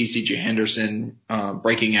good to see CJ Henderson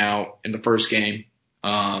breaking out in the first game.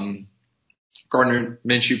 Gardner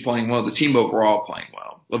Minshew playing well. The team overall playing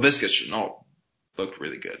well. Laviska Shenault looked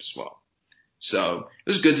really good as well. So it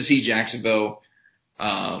was good to see Jacksonville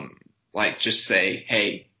just say,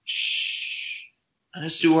 hey,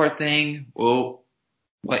 let's do our thing. We'll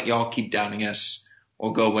let y'all keep doubting us.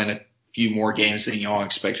 We'll go win a few more games than y'all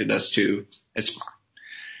expected us to. It's fine.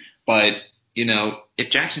 But, if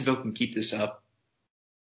Jacksonville can keep this up,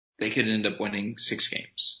 they could end up winning 6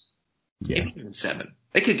 games. Yeah. Maybe even 7.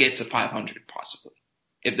 They could get to 500 possibly.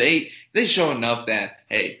 If they show enough that,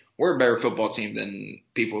 hey, we're a better football team than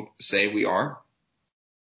people say we are,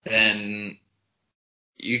 then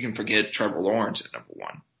you can forget Trevor Lawrence at number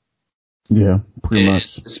 1. Yeah, pretty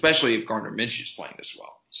much. Especially if Gardner Minshew's playing this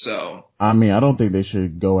well. So, I mean, I don't think they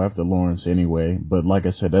should go after Lawrence anyway, but like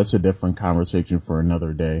I said, that's a different conversation for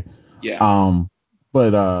another day. Yeah.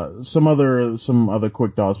 But some other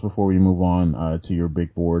quick thoughts before we move on to your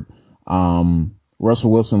big board.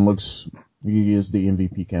 Russell Wilson he is the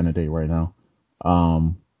MVP candidate right now.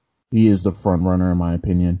 He is the front runner in my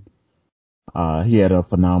opinion. He had a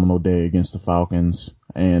phenomenal day against the Falcons,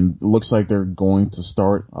 and it looks like they're going to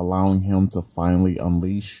start allowing him to finally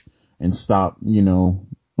unleash and stop running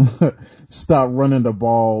the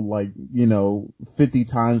ball 50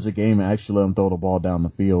 times a game and actually let him throw the ball down the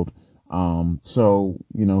field. So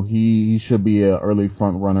he should be an early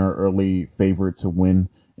front runner, early favorite to win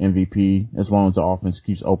MVP as long as the offense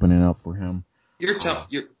keeps opening up for him. You're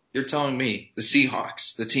telling me the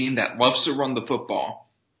Seahawks, the team that loves to run the football,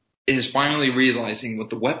 is finally realizing with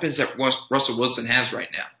the weapons that Russell Wilson has right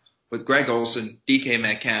now, with Greg Olsen, DK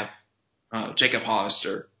Metcalf, Jacob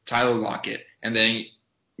Hollister, Tyler Lockett, and then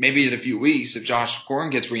maybe in a few weeks, if Josh Gordon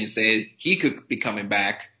gets reinstated, he could be coming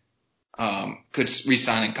back, could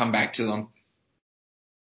resign and come back to them.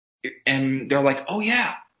 And they're like, oh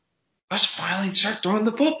yeah, let's finally start throwing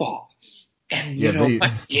the football. And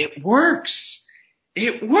what? It works.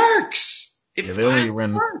 It works. They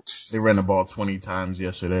ran the ball 20 times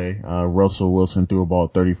yesterday. Russell Wilson threw a ball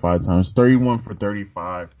 35 times, 31 for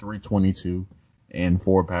 35, 322, and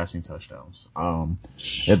 4 passing touchdowns.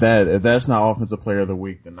 If that's not offensive player of the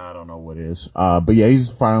week, then I don't know what is. But yeah, he's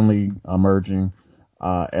finally emerging,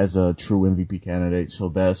 as a true MVP candidate. So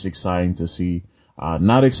that's exciting to see.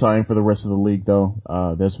 Not exciting for the rest of the league though.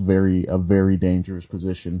 That's a very dangerous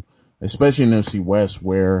position, especially in NFC West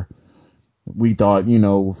where we thought,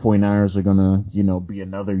 49ers are gonna, be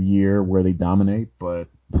another year where they dominate, but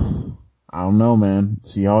I don't know, man.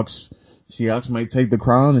 Seahawks might take the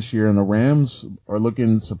crown this year, and the Rams are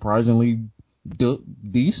looking surprisingly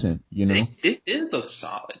decent, It did look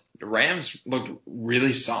solid. The Rams looked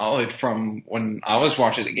really solid from when I was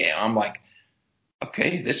watching the game. I'm like,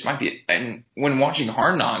 okay, this might be, and when watching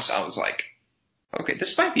Hard Knocks, I was like, okay,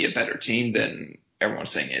 this might be a better team than everyone's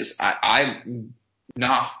saying it is. I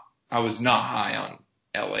was not high on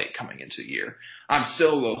LA coming into the year. I'm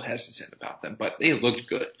still a little hesitant about them, but they looked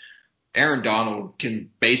good. Aaron Donald can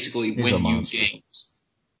basically win you games.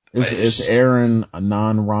 It's Aaron, a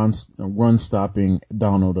run stopping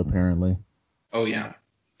Donald, apparently. Oh yeah,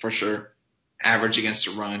 for sure. Average against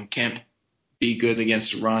the run. Can't be good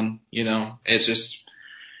against the run. It's just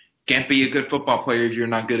can't be a good football player if you're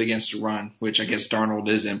not good against the run, which I guess Darnold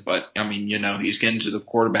isn't. But I mean, he's getting to the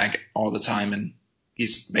quarterback all the time and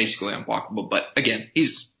he's basically unblockable. But again,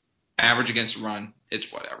 he's average against the run.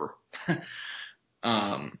 It's whatever.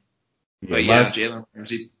 But yeah, Jalen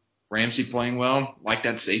Ramsey playing well. Like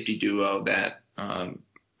that safety duo that the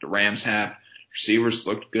Rams have. Receivers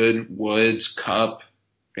looked good. Woods, Cup,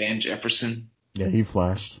 Van Jefferson. Yeah, he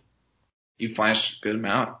flashed. He flashed a good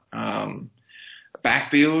amount.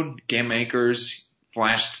 Backfield, Cam Akers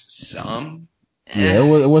flashed some. Yeah,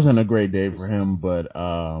 it wasn't a great day for him, but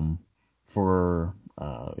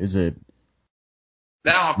is it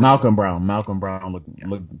Malcolm Brown? Malcolm Brown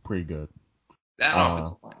looked pretty good. That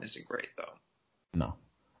offensive line isn't great though. No.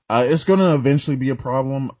 It's gonna eventually be a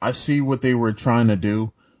problem. I see what they were trying to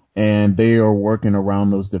do, and they are working around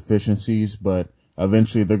those deficiencies, but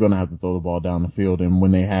eventually they're gonna have to throw the ball down the field, and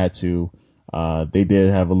when they had to, they did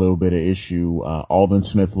have a little bit of issue. Aldon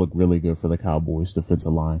Smith looked really good for the Cowboys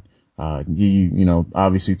defensive line. He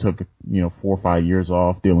obviously took, 4 or 5 years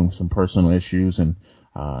off dealing with some personal issues and,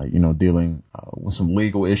 dealing, with some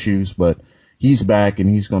legal issues, but he's back and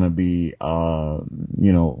he's going to be,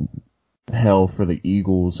 hell for the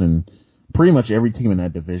Eagles and pretty much every team in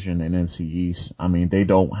that division in NFC East. I mean, they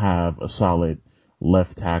don't have a solid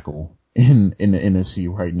left tackle in the NFC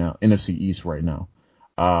East right now.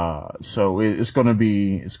 So it's going to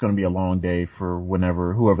be a long day for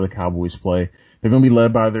whoever the Cowboys play. They're going to be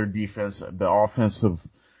led by their defense, the offensive,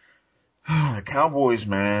 the Cowboys,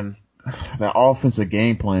 man. That offensive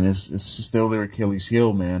game plan is still their Achilles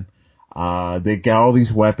heel, man. They got all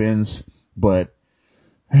these weapons, but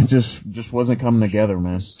it just wasn't coming together,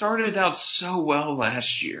 man. It started out so well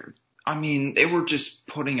last year. I mean, they were just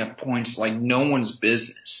putting up points like no one's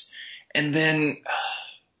business. And then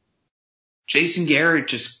Jason Garrett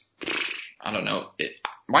just, I don't know.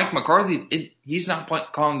 Mike McCarthy, he's not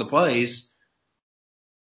calling the plays,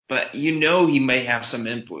 but he may have some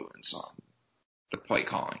influence on the play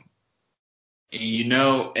calling. And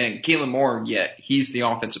and Keelan Moore, he's the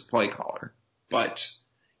offensive play caller, but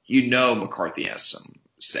McCarthy has some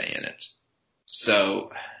say in it.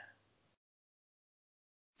 So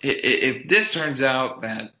if this turns out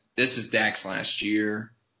that this is Dak's last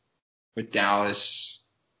year with Dallas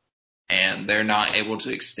and they're not able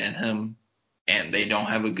to extend him and they don't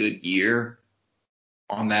have a good year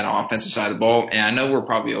on that offensive side of the ball, and I know we're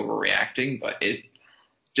probably overreacting, but it's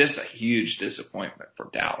just a huge disappointment for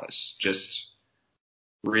Dallas. Just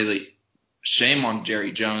really shame on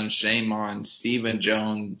Jerry Jones, shame on Stephen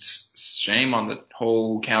Jones, shame on the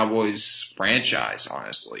whole Cowboys franchise,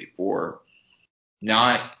 honestly, for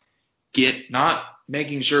not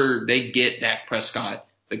making sure they get Dak Prescott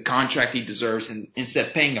the contract he deserves, and instead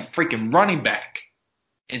of paying a freaking running back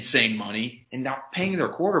insane money and not paying their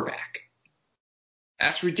quarterback.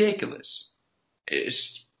 That's ridiculous. I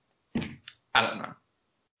don't know.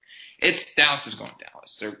 Dallas is going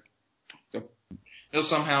Dallas. They'll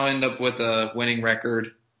somehow end up with a winning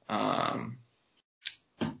record.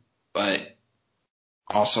 But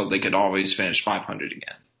also they could always finish 500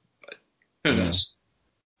 again. But who knows?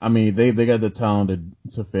 I mean, they got the talent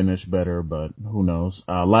to finish better, but who knows?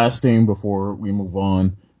 Last thing before we move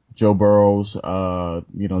on, Joe Burrow's,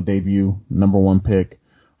 debut, number 1 pick.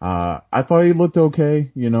 I thought he looked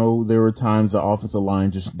okay. There were times the offensive line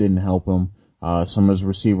just didn't help him. Some of his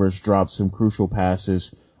receivers dropped some crucial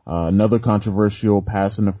passes. Another controversial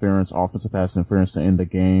offensive pass interference to end the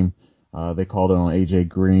game. They called it on AJ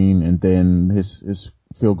Green, and then his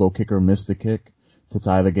field goal kicker missed the kick to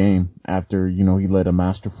tie the game after, he led a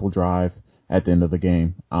masterful drive at the end of the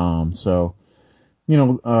game.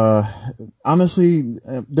 Honestly,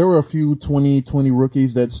 there were a few 2020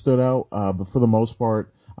 rookies that stood out, but for the most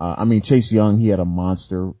part, Chase Young, he had a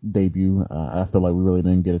monster debut. I feel like we really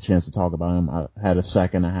didn't get a chance to talk about him. I had a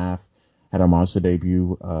sack and a half, had a monster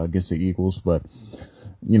debut, against the Eagles, but,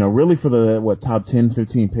 really for the, top 10,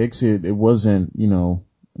 15 picks, it wasn't,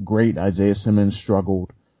 great. Isaiah Simmons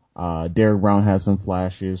struggled. Derrick Brown had some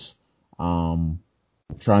flashes. Trying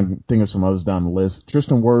to think of some others down the list.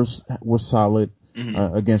 Tristan Wirfs was solid,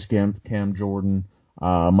 against Cam Jordan.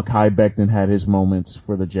 Mekhi Becton had his moments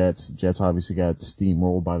for the Jets. Jets obviously got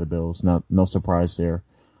steamrolled by the Bills. No surprise there.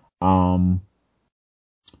 Trying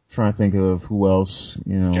to think of who else,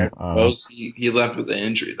 he left with an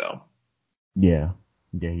injury though. Yeah,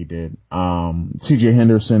 he did. CJ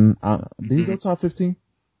Henderson, did he go top 15?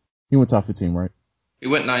 He went top 15, right? He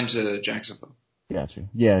went 9 to Jacksonville. Gotcha.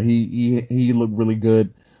 Yeah, he looked really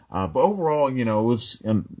good. But overall, it was,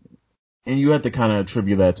 and you have to kind of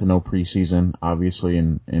attribute that to no preseason, obviously,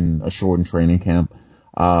 in a shortened training camp.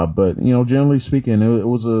 But, generally speaking, it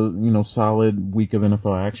was a, solid week of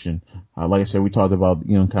NFL action. Like I said, we talked about,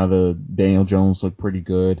 kind of the Daniel Jones looked pretty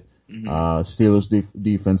good. Steelers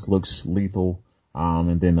defense looks lethal.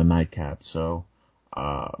 And then the nightcap. So,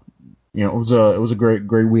 it was a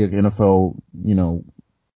great week of NFL,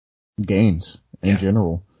 games in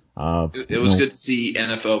general. It was good to see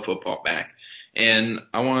NFL football back. And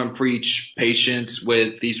I want to preach patience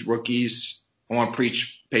with these rookies. I want to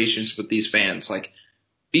preach patience with these fans. Like,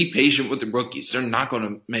 be patient with the rookies. They're not going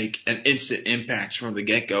to make an instant impact from the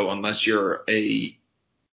get-go unless you're a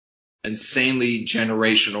insanely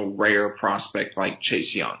generational rare prospect like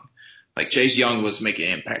Chase Young. Like, Chase Young was making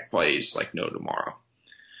impact plays like no tomorrow.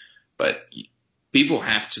 But people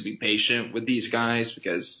have to be patient with these guys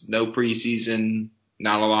because no preseason,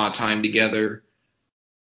 not a lot of time together.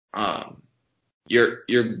 You're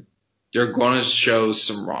going to show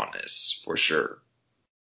some rawness for sure,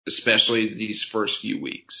 especially these first few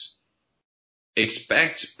weeks.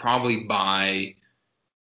 Expect probably by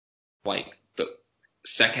like the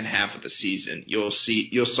second half of the season, you'll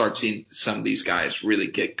start seeing some of these guys really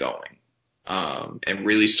get going, and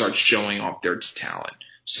really start showing off their talent.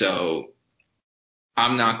 So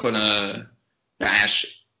I'm not going to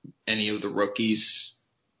bash any of the rookies,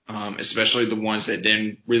 especially the ones that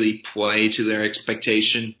didn't really play to their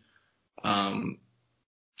expectation,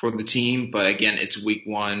 for the team. But again, it's week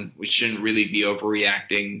 1. We shouldn't really be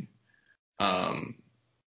overreacting,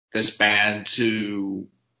 this bad to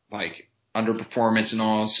like underperformance and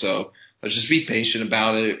all. So let's just be patient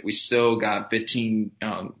about it. We still got 15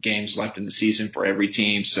 games left in the season for every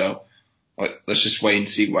team. So let's just wait and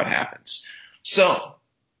see what happens. So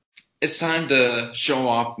it's time to show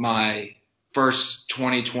off my first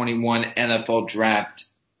 2021 NFL Draft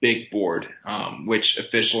big board, which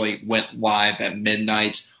officially went live at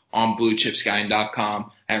midnight on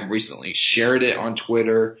BlueChipSky.com. I have recently shared it on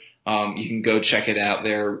Twitter. You can go check it out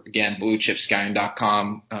there. Again,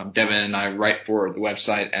 BlueChipSky.com. Devin and I write for the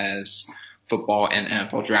website as football and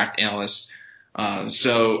NFL draft analysts.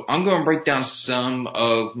 So I'm going to break down some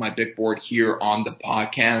of my big board here on the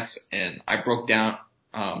podcast, and I broke down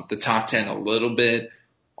the top 10 a little bit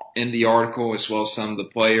in the article as well as some of the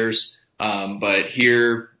players. But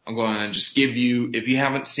here I'm going to just give you, if you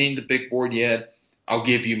haven't seen the big board yet, I'll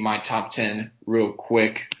give you my top 10 real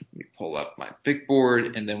quick. Let me pull up my big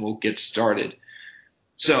board and then we'll get started.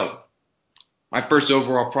 So my first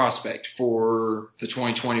overall prospect for the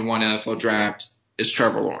 2021 NFL draft is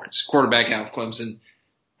Trevor Lawrence, quarterback out of Clemson.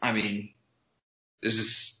 I mean,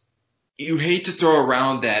 you hate to throw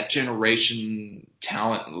around that generation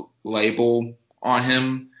talent label on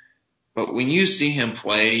him, but when you see him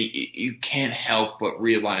play, you can't help but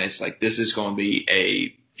realize like this is going to be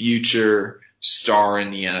a future star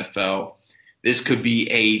in the NFL. This could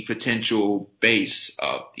be a potential face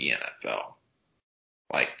of the NFL.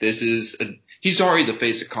 Like he's already the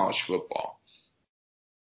face of college football.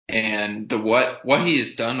 And what he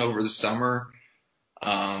has done over the summer,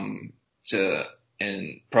 in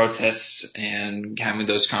protests and having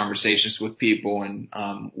those conversations with people and,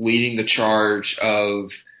 leading the charge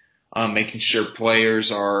of, making sure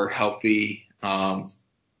players are healthy,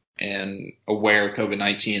 and aware of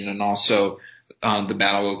COVID-19 and also, the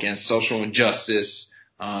battle against social injustice,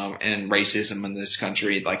 and racism in this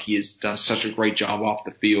country. Like he has done such a great job off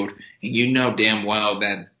the field. And you know damn well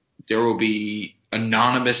that there will be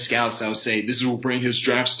anonymous scouts that will say this will bring his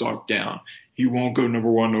draft stock down. He won't go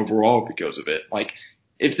number 1 overall because of it. Like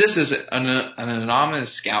if this is an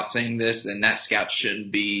anonymous scout saying this, then that scout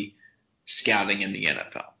shouldn't be scouting in the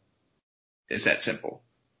NFL. It's that simple.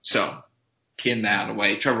 So getting that out of the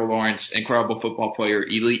way. Trevor Lawrence, incredible football player,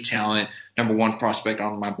 elite talent, number one prospect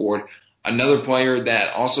on my board. Another player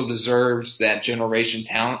that also deserves that generation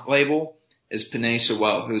talent label is Penei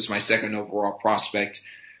Sewell, who's my second overall prospect.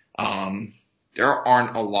 There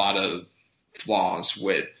aren't a lot of flaws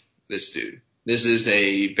with this dude. This is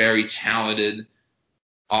a very talented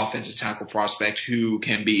offensive tackle prospect who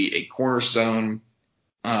can be a cornerstone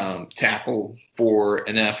tackle for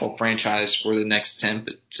an NFL franchise for the next 10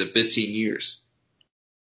 to 15 years.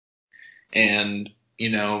 And,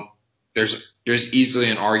 there's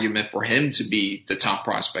easily an argument for him to be the top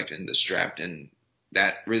prospect in this draft, and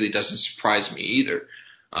that really doesn't surprise me either.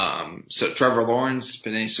 So Trevor Lawrence,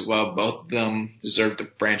 Penei Sewell, both of them deserve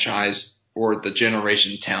the franchise or the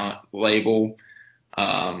generation talent label.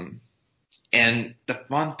 And the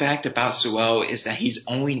fun fact about Sewell is that he's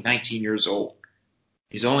only 19 years old.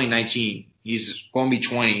 He's only 19. He's going to be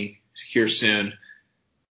 20 here soon.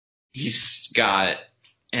 He's got,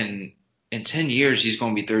 and in 10 years, he's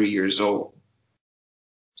going to be 30 years old.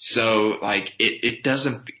 So, it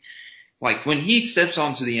doesn't, when he steps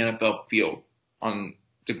onto the NFL field on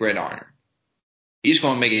the gridiron, he's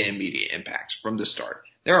going to make an immediate impact from the start.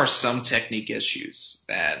 There are some technique issues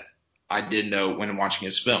that I did know when watching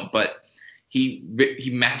his film, but he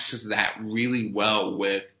masters that really well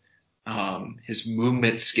with his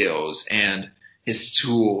movement skills and his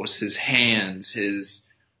tools, his hands, his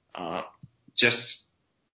just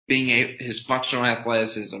being his functional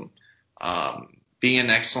athleticism, being an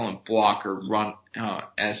excellent blocker, run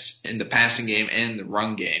as in the passing game and the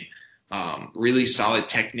run game, really solid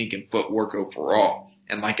technique and footwork overall.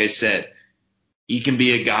 And like I said, he can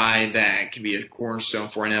be a guy that can be a cornerstone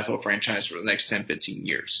for an NFL franchise for the next 10, 15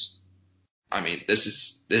 years. I mean, this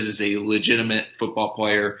is a legitimate football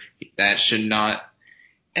player that should not,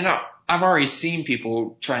 and I've already seen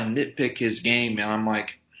people try and nitpick his game, and I'm like,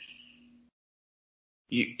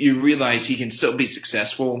 you realize he can still be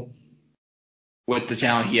successful with the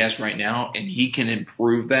talent he has right now, and he can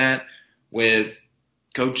improve that with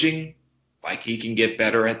coaching. He can get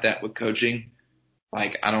better at that with coaching. I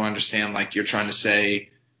don't understand, you're trying to say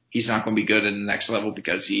he's not going to be good at the next level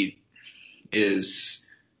because he is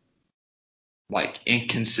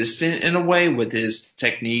inconsistent in a way with his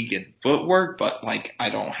technique and footwork, but I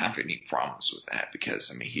don't have any problems with that because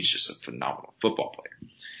he's just a phenomenal football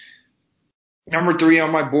player. Number 3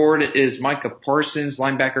 on my board is Micah Parsons,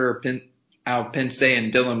 linebacker out of Penn State,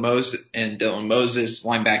 and Dylan Moses,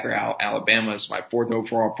 linebacker out of Alabama, is my 4th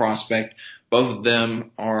overall prospect. Both of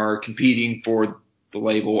them are competing for the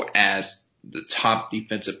label as the top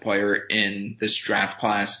defensive player in this draft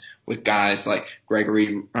class, with guys like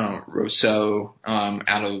Gregory Rousseau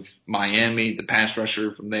out of Miami, the pass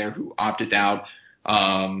rusher from there who opted out,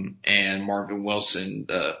 and Marvin Wilson,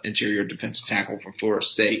 the interior defensive tackle from Florida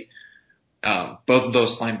State. Both of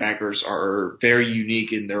those linebackers are very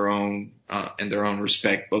unique in their own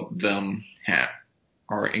respect. Both of them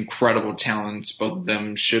are incredible talents. Both of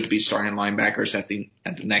them should be starting linebackers at the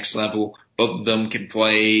next level. Both of them can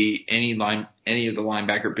play any of the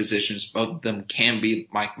linebacker positions. Both of them can be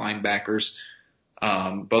linebackers.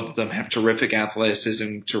 Both of them have terrific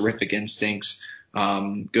athleticism, terrific instincts,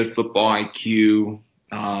 good football IQ.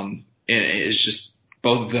 And it's just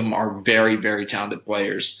both of them are very, very talented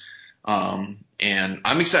players. And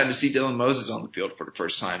I'm excited to see Dylan Moses on the field for the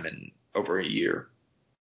first time in over a year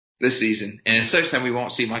this season. And it sucks that we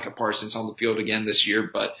won't see Micah Parsons on the field again this year,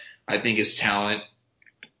 but I think his talent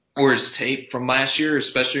or his tape from last year,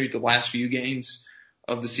 especially the last few games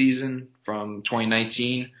of the season from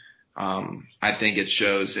 2019, I think it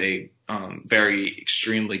shows a very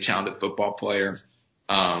extremely talented football player.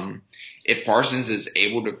 If Parsons is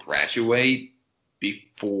able to graduate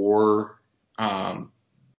before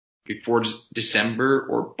December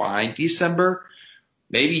or by December,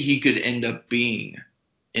 maybe he could end up being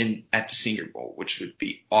at the Senior Bowl, which would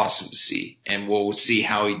be awesome to see. And we'll see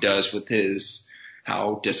how he does with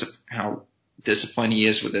how disciplined he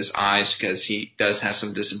is with his eyes, because he does have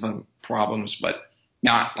some discipline problems, but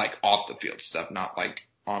not off the field stuff, not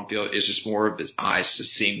on field. It's just more of his eyes,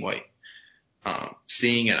 just seeing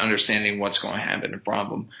and understanding what's going to happen in front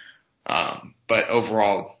of him. But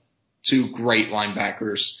overall, 2 great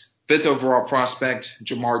linebackers. 5th overall prospect,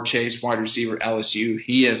 Jamar Chase, wide receiver, LSU.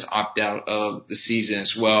 He has opted out of the season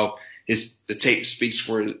as well. The tape speaks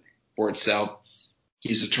for itself.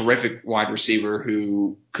 He's a terrific wide receiver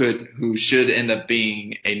who should end up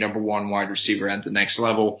being a number 1 wide receiver at the next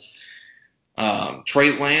level.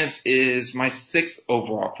 Trey Lance is my 6th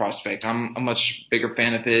overall prospect. I'm a much bigger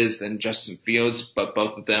fan of his than Justin Fields, but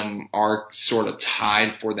both of them are sort of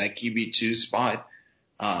tied for that QB2 spot.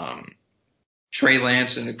 Trey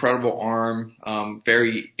Lance, an incredible arm,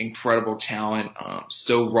 very incredible talent,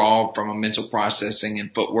 still raw from a mental processing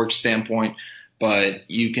and footwork standpoint, but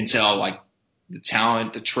you can tell like the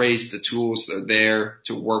talent, the traits, the tools are there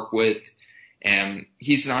to work with, and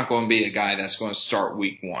he's not going to be a guy that's going to start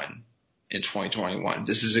week 1 in 2021.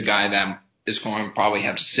 This is a guy that is going to probably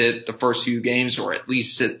have to sit the first few games or at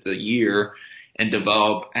least sit the year and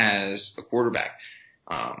develop as a quarterback.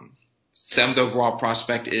 7th overall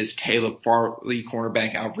prospect is Caleb Farley,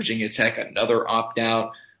 cornerback out of Virginia Tech, another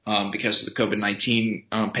opt-out because of the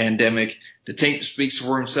COVID-19 pandemic. The tape speaks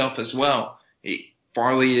for himself as well.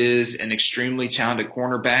 Farley is an extremely talented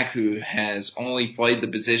cornerback who has only played the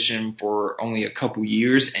position for only a couple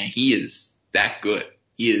years, and he is that good.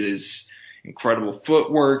 He is incredible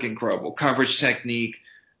footwork, incredible coverage technique,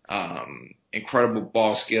 incredible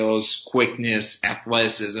ball skills, quickness,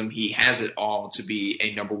 athleticism. He has it all to be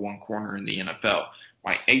a number 1 corner in the NFL.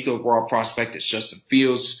 My 8th overall prospect is Justin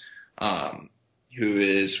Fields, who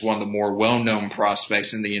is one of the more well-known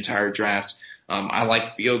prospects in the entire draft. I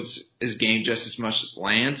like Fields' game just as much as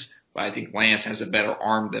Lance, but I think Lance has a better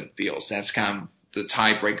arm than Fields. That's kind of the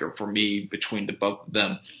tiebreaker for me between the both of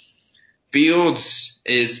them. Fields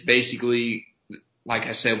is basically, like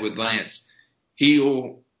I said with Lance,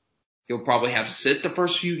 he'll probably have to sit the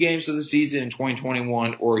first few games of the season in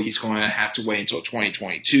 2021, or he's going to have to wait until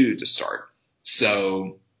 2022 to start.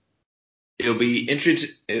 So it'll be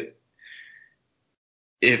interesting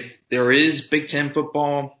if there is Big Ten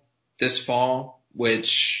football this fall,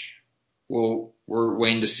 which we're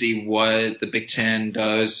waiting to see what the Big Ten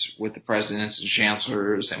does with the presidents and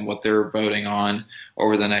chancellors and what they're voting on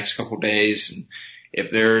over the next couple of days. And if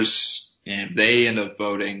they end up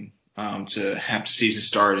voting to have the season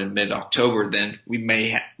start in mid-October, then we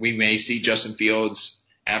may see Justin Fields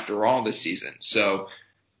after all this season. So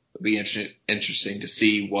it'll be interesting to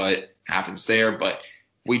see what happens there. But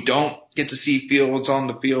we don't get to see Fields on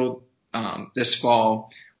the field this fall.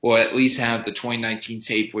 We'll at least have the 2019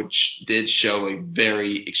 tape, which did show a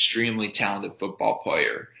very extremely talented football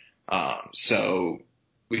player. So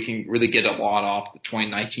we can really get a lot off the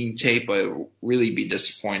 2019 tape, but it would really be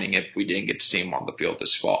disappointing if we didn't get to see him on the field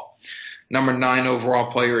this fall. Number 9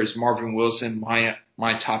 overall player is Marvin Wilson, my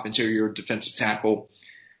top interior defensive tackle.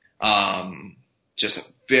 Just a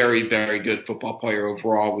very, very good football player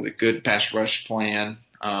overall with a good pass rush plan.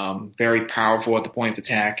 Very powerful at the point of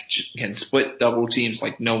attack, can split double teams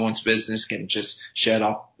like no one's business, can just shed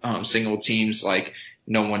off single teams like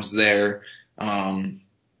no one's there.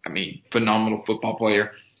 Phenomenal football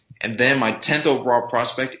player. And then my 10th overall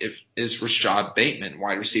prospect is Rashad Bateman,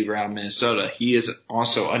 wide receiver out of Minnesota. He is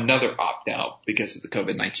also another opt-out because of the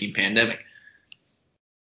COVID-19 pandemic.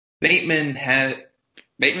 Bateman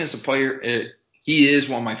is a player. He is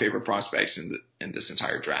one of my favorite prospects in this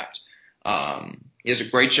entire draft. He has a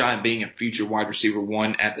great shot at being a future wide receiver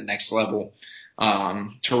 1 at the next level.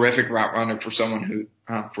 Terrific route runner for someone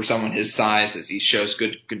his size, as he shows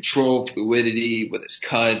good control, fluidity with his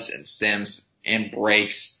cuts and stems and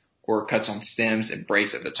breaks, or cuts on stems and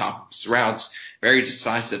breaks at the top of his routes. Very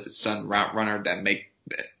decisive, sudden route runner that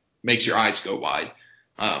makes your eyes go wide.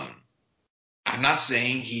 I'm not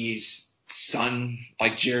saying he's sun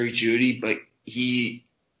like Jerry Jeudy, but he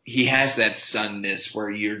has that sunness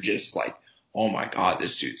where you're just like, oh my God,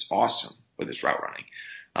 this dude's awesome with his route running.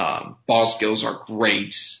 Ball skills are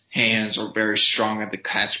great. Hands are very strong at the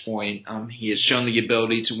catch point. He has shown the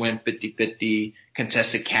ability to win 50-50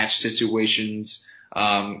 contested catch situations.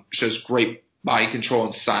 Shows great body control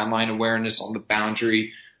and sideline awareness on the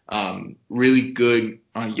boundary. Really good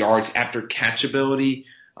yards after catch ability.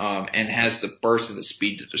 And has the burst and the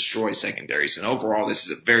speed to destroy secondaries. And overall, this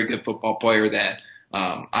is a very good football player that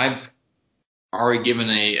I've already given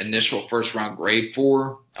a initial first round grade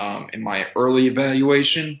for in my early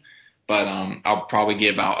evaluation, but I'll probably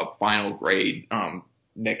give out a final grade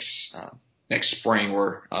next spring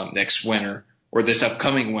or next winter, or this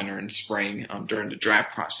upcoming winter and spring during the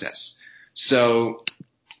draft process. So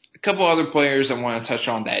a couple other players I want to touch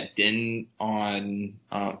on that didn't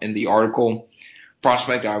in the article.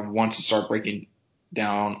 Prospect I want to start breaking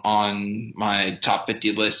down on my top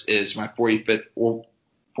 50 list is my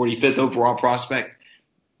 45th overall prospect,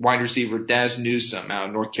 wide receiver Daz Newsome out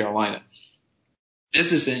of North Carolina.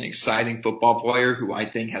 This is an exciting football player who I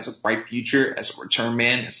think has a bright future as a return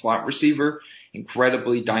man and slot receiver,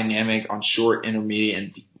 incredibly dynamic on short, intermediate,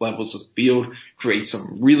 and deep levels of the field, creates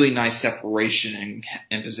some really nice separation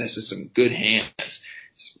and possesses some good hands.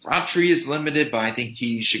 His route tree is limited, but I think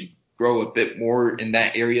he should grow a bit more in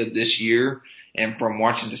that area this year. And from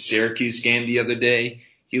watching the Syracuse game the other day,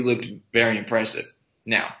 he looked very impressive.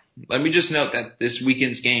 Now, let me just note that this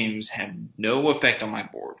weekend's games have no effect on my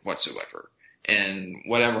board whatsoever. And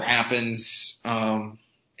whatever happens, over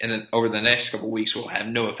the next couple of weeks will have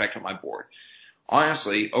no effect on my board.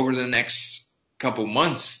 Honestly, over the next couple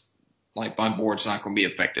months, like my board's not going to be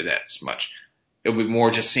affected as much. It'll be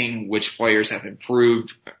more just seeing which players have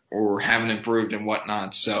improved or haven't improved and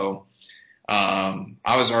whatnot. So,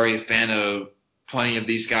 I was already a fan of plenty of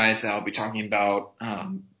these guys that I'll be talking about,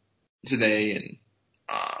 today and,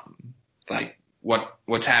 like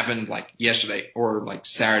what's happened like yesterday or like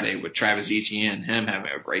Saturday with Travis Etienne, him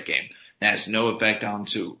having a great game. That has no effect on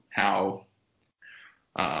to how,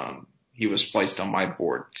 he was placed on my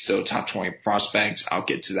board. So top 20 prospects, I'll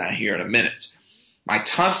get to that here in a minute. My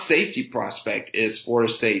top safety prospect is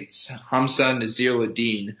Florida State's Hamza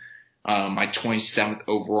Nazir-Ladin, my 27th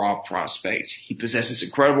overall prospect. He possesses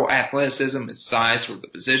incredible athleticism and size for the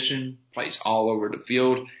position, plays all over the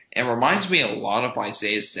field, and reminds me a lot of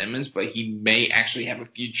Isaiah Simmons, but he may actually have a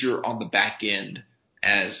future on the back end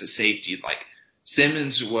as a safety. Like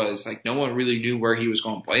Simmons was like no one really knew where he was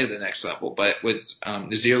going to play at the next level, but with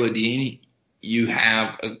Nazir-Ladin, you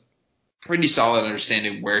have a pretty solid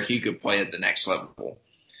understanding where he could play at the next level.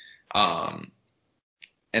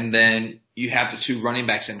 And then you have the two running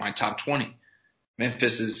backs in my top 20.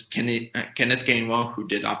 Memphis's Kenneth Gainwell, who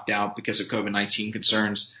did opt out because of COVID-19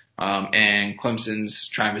 concerns, and Clemson's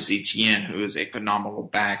Travis Etienne, who is a phenomenal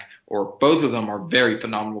back, or both of them are very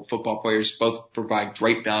phenomenal football players. Both provide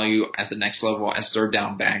great value at the next level as third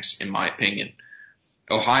down backs, in my opinion.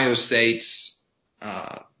 Ohio State's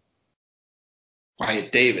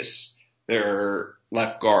Wyatt Davis, their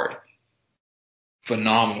left guard,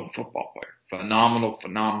 phenomenal football player. Phenomenal.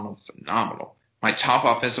 My top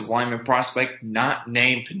offensive lineman prospect, not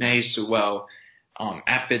named Penei Sewell,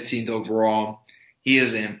 at 15th overall. He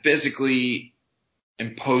is a physically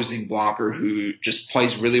imposing blocker who just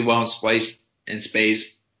plays really well in space,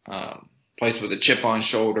 plays with a chip on his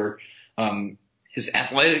shoulder. His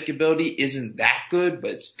athletic ability isn't that good,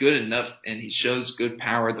 but it's good enough, and he shows good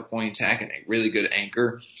power at the point attack and a really good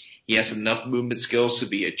anchor. He has enough movement skills to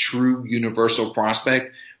be a true universal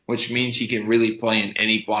prospect, which means he can really play in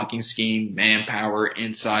any blocking scheme, manpower,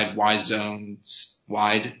 inside, wide zones.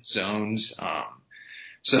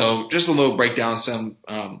 So just a little breakdown, some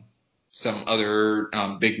other,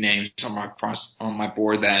 big names on my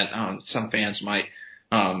board that, some fans might,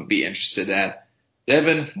 be interested at.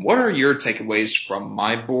 Devin, what are your takeaways from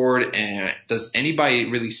my board, and does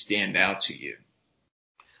anybody really stand out to you?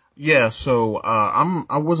 Yeah, so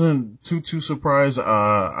I wasn't too surprised.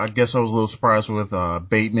 I guess I was a little surprised with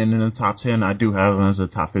Bateman in the top 10. I do have him as a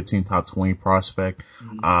top 15, top 20 prospect.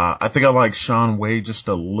 Mm-hmm. I think I like Sean Wade just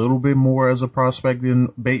a little bit more as a prospect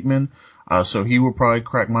than Bateman. So he would probably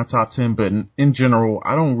crack my top 10, but in general,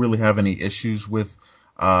 I don't really have any issues with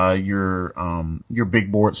your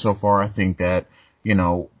big board so far. I think that,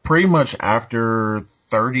 pretty much after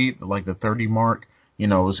 30, like the 30 mark,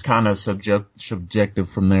 it's kind of subjective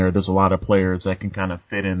from there. There's a lot of players that can kind of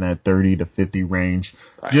fit in that 30 to 50 range,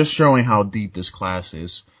 right, just showing how deep this class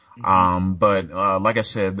is. Mm-hmm. But like I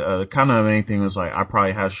said, kind of main thing was like I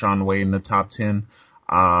probably have Sean Wade in the top 10,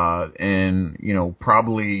 and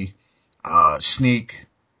probably sneak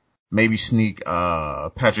Patrick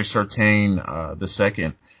Surtain the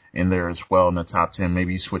second in there as well in the top 10.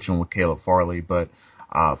 Maybe switching with Caleb Farley, but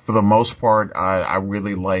for the most part, I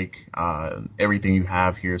really like everything you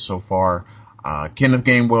have here so far. Kenneth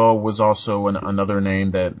Gainwell was also another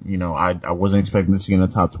name that, I wasn't expecting to see in the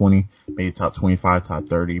top 20, maybe top 25, top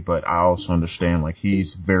 30, but I also understand like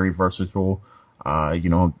he's very versatile,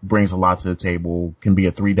 brings a lot to the table, can be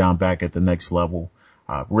a 3-down back at the next level,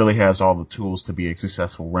 really has all the tools to be a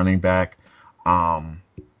successful running back.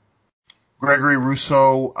 Gregory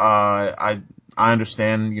Rousseau, I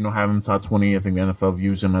understand, having him top 20. I think the NFL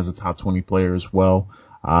views him as a top 20 player as well.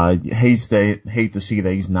 Hate to see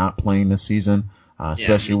that he's not playing this season,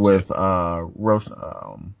 especially with, I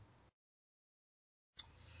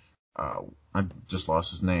just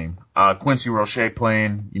lost his name. Quincy Roche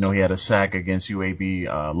playing, he had a sack against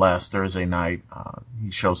UAB, last Thursday night. He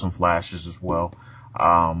showed some flashes as well.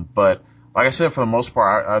 But like I said, for the most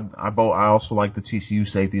part, I also like the TCU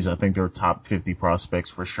safeties. I think they're top 50 prospects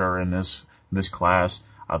for sure in this class.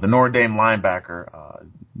 The Notre Dame linebacker,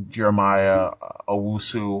 Jeremiah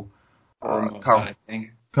Owusu,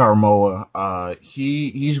 Karamoa,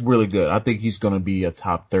 he's really good. I think he's going to be a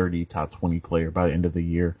top 30, top 20 player by the end of the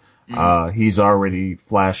year. Mm-hmm. He's already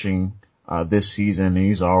flashing, this season, and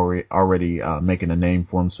he's already making a name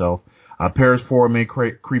for himself. Paris Ford may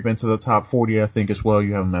creep into the top 40, I think, as well.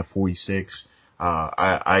 You have him at 46.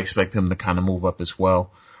 I expect him to kind of move up as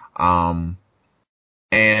well.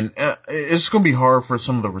 And it's going to be hard for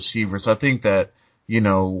some of the receivers. I think that,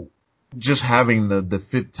 just having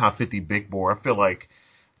the top 50 big board, I feel like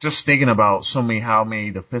just thinking about how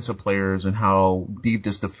many defensive players and how deep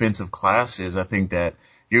this defensive class is, I think that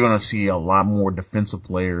you're going to see a lot more defensive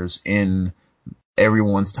players in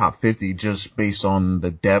everyone's top 50 just based on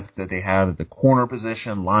the depth that they have at the corner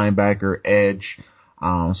position, linebacker, edge.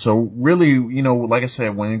 So really, like I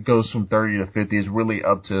said, when it goes from 30 to 50, it's really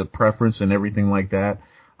up to preference and everything like that.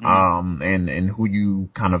 And who you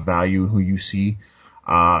kind of value, who you see,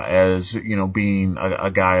 as, being a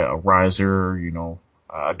guy, a riser,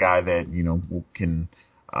 a guy that, can,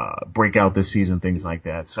 break out this season, things like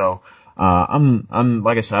that. So, I'm,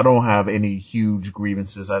 like I said, I don't have any huge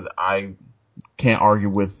grievances. I can't argue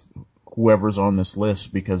with whoever's on this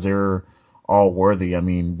list because they're all worthy. I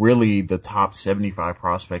mean, really the top 75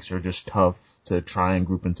 prospects are just tough to try and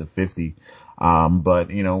group into 50. But,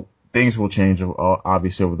 things will change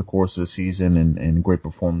obviously over the course of the season and great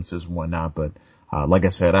performances and whatnot. But, like I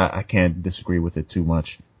said, I can't disagree with it too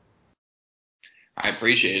much. I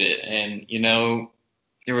appreciate it. And,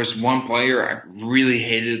 there was one player I really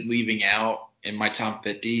hated leaving out in my top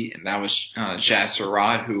 50, and that was Shaz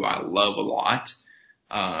Surratt, who I love a lot.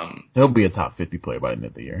 He'll be a top 50 player by the end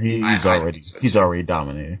of the year. He's already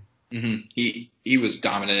dominating. Mm-hmm. He was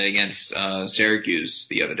dominant against Syracuse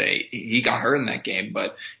the other day. He got hurt in that game,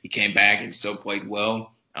 but he came back and still played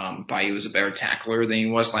well. Thought he was a better tackler than he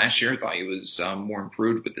was last year. Thought he was more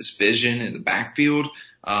improved with his vision in the backfield.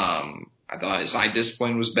 I thought his eye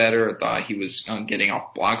discipline was better. I thought he was getting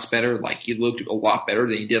off blocks better. Like, he looked a lot better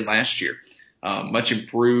than he did last year. Much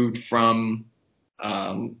improved from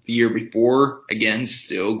the year before. Again,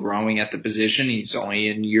 still growing at the position. He's only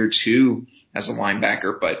in year 2 as a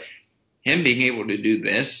linebacker, but him being able to do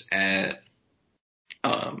this as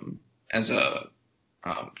a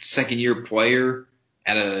second year player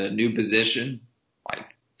at a new position, like,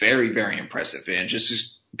 very, very impressive. And it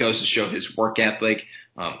just goes to show his work ethic,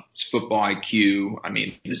 his football IQ. I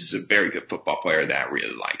mean, this is a very good football player that I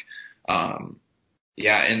really like.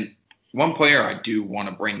 And one player I do want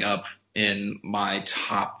to bring up in my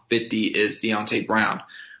top 50 is Deontay Brown.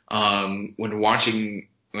 When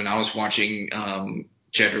I was watching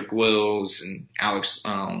Jedrick Wills and Alex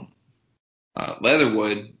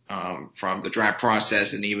Leatherwood from the draft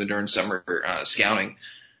process and even during summer scouting,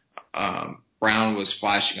 Brown was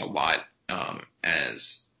flashing a lot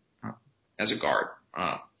as a guard.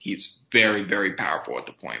 He's very, very powerful at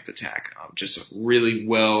the point of attack. Just a really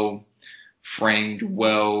well framed,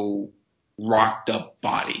 well rocked up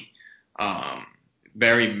body.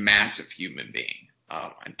 Very massive human being.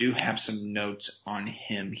 I do have some notes on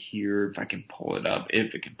him here if I can pull it up.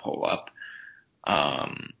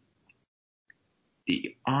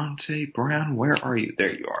 Deontay Brown, where are you?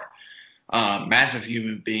 There you are. Massive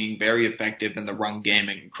human being, very effective in the run game,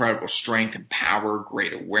 incredible strength and power,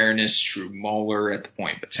 great awareness, true mauler at the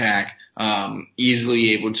point of attack,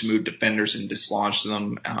 easily able to move defenders and dislodge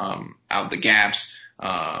them out of the gaps,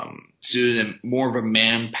 suited in more of a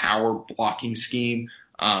man-power blocking scheme,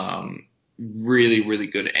 really, really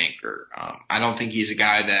good anchor. I don't think he's a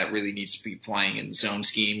guy that really needs to be playing in zone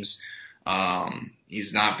schemes.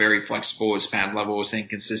 He's not very flexible. His pad level is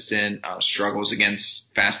inconsistent, struggles against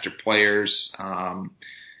faster players.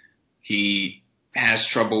 He has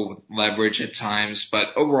trouble with leverage at times, but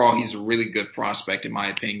overall he's a really good prospect in my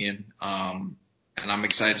opinion. And I'm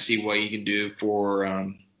excited to see what he can do for,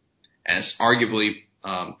 as arguably,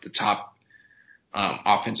 the top,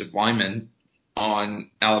 offensive lineman on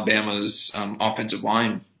Alabama's, offensive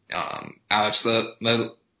line. Alex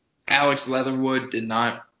Leatherwood did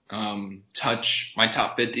not touch my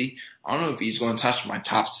top 50. I don't know if he's going to touch my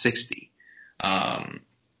top 60.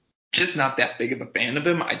 Just not that big of a fan of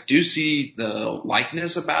him. I do see the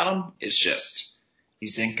likeness about him. It's just,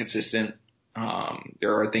 he's inconsistent.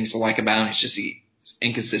 There are things to like about him. It's just he's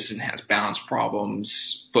inconsistent, has balance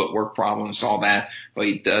problems, footwork problems, all that, but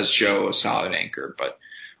he does show a solid anchor. But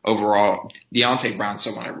overall, Deontay Brown's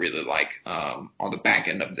someone I really like, on the back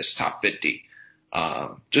end of this top 50.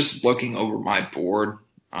 Just looking over my board,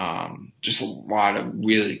 just a lot of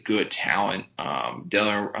really good talent.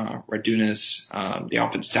 Dylan Radunas, the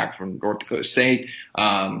offensive tackle from North Dakota State.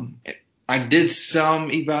 I did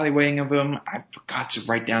some evaluating of him. I forgot to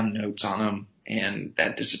write down notes on him, and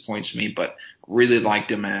that disappoints me, but really liked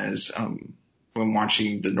him as, when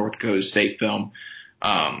watching the North Dakota State film.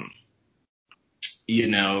 He's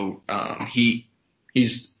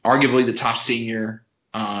arguably the top senior,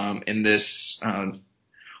 in this,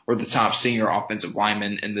 or the top senior offensive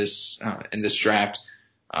lineman in this draft.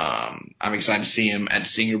 I'm excited to see him at the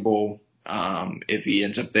Senior Bowl. if he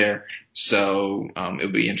ends up there. So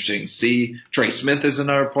it'll be interesting to see. Trey Smith is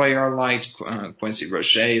another player I liked. Quincy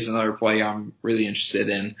Roche is another player I'm really interested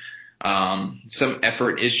in. Some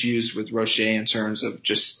effort issues with Roche in terms of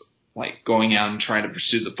just like going out and trying to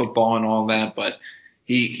pursue the football and all that, but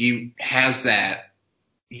he has that.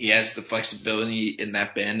 He has the flexibility in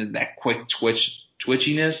that bend and that quick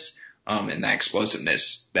twitchiness, and that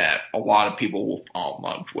explosiveness that a lot of people will fall in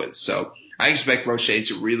love with. So I expect Roche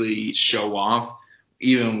to really show off,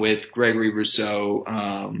 even with Gregory Rousseau,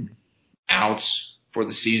 out for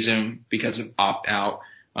the season because of opt-out.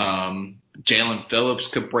 Jalen Phillips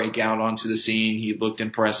could break out onto the scene. He looked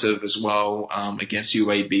impressive as well, against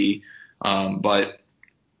UAB. But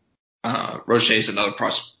Roche is another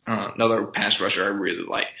pass rusher I really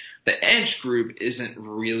like. The edge group isn't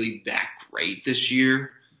really that great this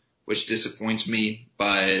year, which disappoints me,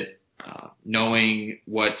 but knowing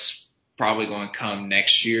what's probably going to come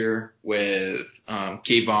next year with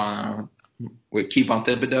Kayvon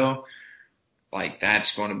Thibodeau, like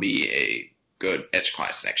that's going to be a good edge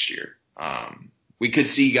class next year. We could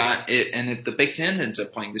see and if the Big Ten ends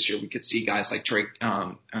up playing this year, we could see guys like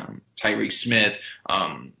Tyreek Smith,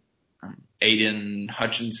 Aiden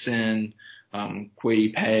Hutchinson,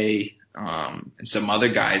 Kwity Paye, and some other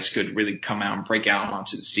guys could really come out and break out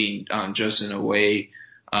onto the scene. Justin Away,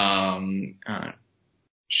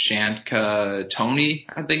 Shanka Tony,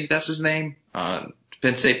 I think that's his name,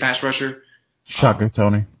 Penn State pass rusher. Shaka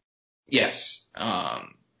Tony. Yes.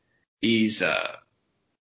 He's,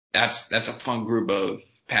 that's a fun group of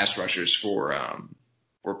pass rushers for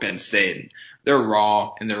Penn State. They're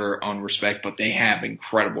raw in their own respect, but they have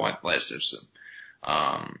incredible athleticism.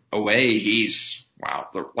 Away,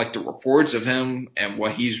 like the reports of him and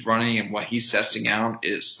what he's running and what he's testing out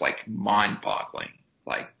is like mind boggling.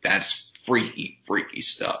 Like that's freaky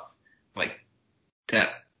stuff. Like that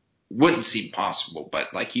wouldn't seem possible,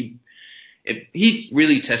 but like if he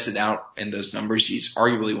really tested out in those numbers, he's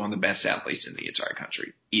arguably one of the best athletes in the entire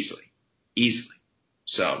country. Easily.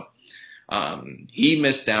 So, he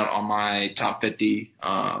missed out on my top 50.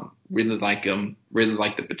 Really like him. Really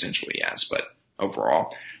like the potential he has, but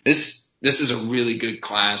overall, this is a really good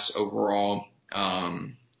class overall.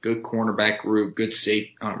 Good cornerback group,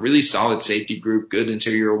 really solid safety group, good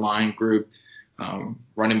interior line group.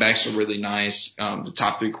 Running backs are really nice. The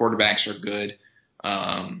top 3 quarterbacks are good.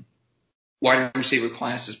 Wide receiver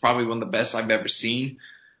class is probably one of the best I've ever seen.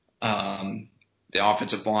 The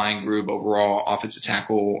offensive line group overall, offensive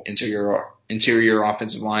tackle, interior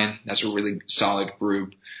offensive line, that's a really solid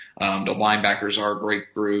group. The linebackers are a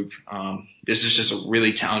great group. This is just a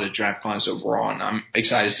really talented draft class overall, and I'm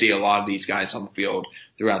excited to see a lot of these guys on the field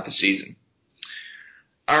throughout the season.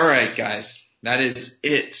 All right, guys, that is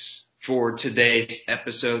it for today's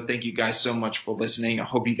episode. Thank you guys so much for listening. I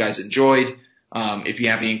hope you guys enjoyed. If you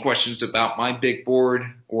have any questions about my big board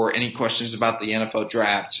or any questions about the NFL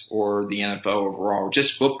draft or the NFL overall, or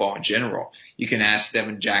just football in general, you can ask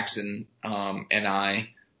Devin Jackson, and I,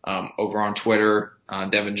 over on Twitter,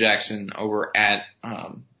 Devin Jackson over at,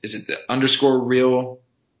 is it the _real?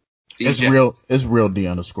 It's real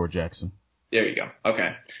D_Jackson. There you go.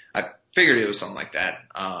 Okay. I figured it was something like that.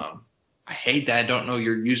 I hate that I don't know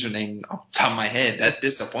your username off the top of my head. That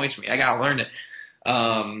disappoints me. I gotta learn it.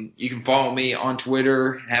 You can follow me on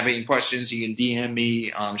Twitter. Have any questions, you can DM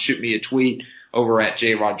me, shoot me a tweet over at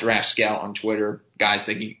JRod Draft Scout on Twitter. Guys,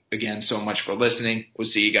 thank you again so much for listening. We'll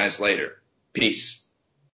see you guys later. Peace.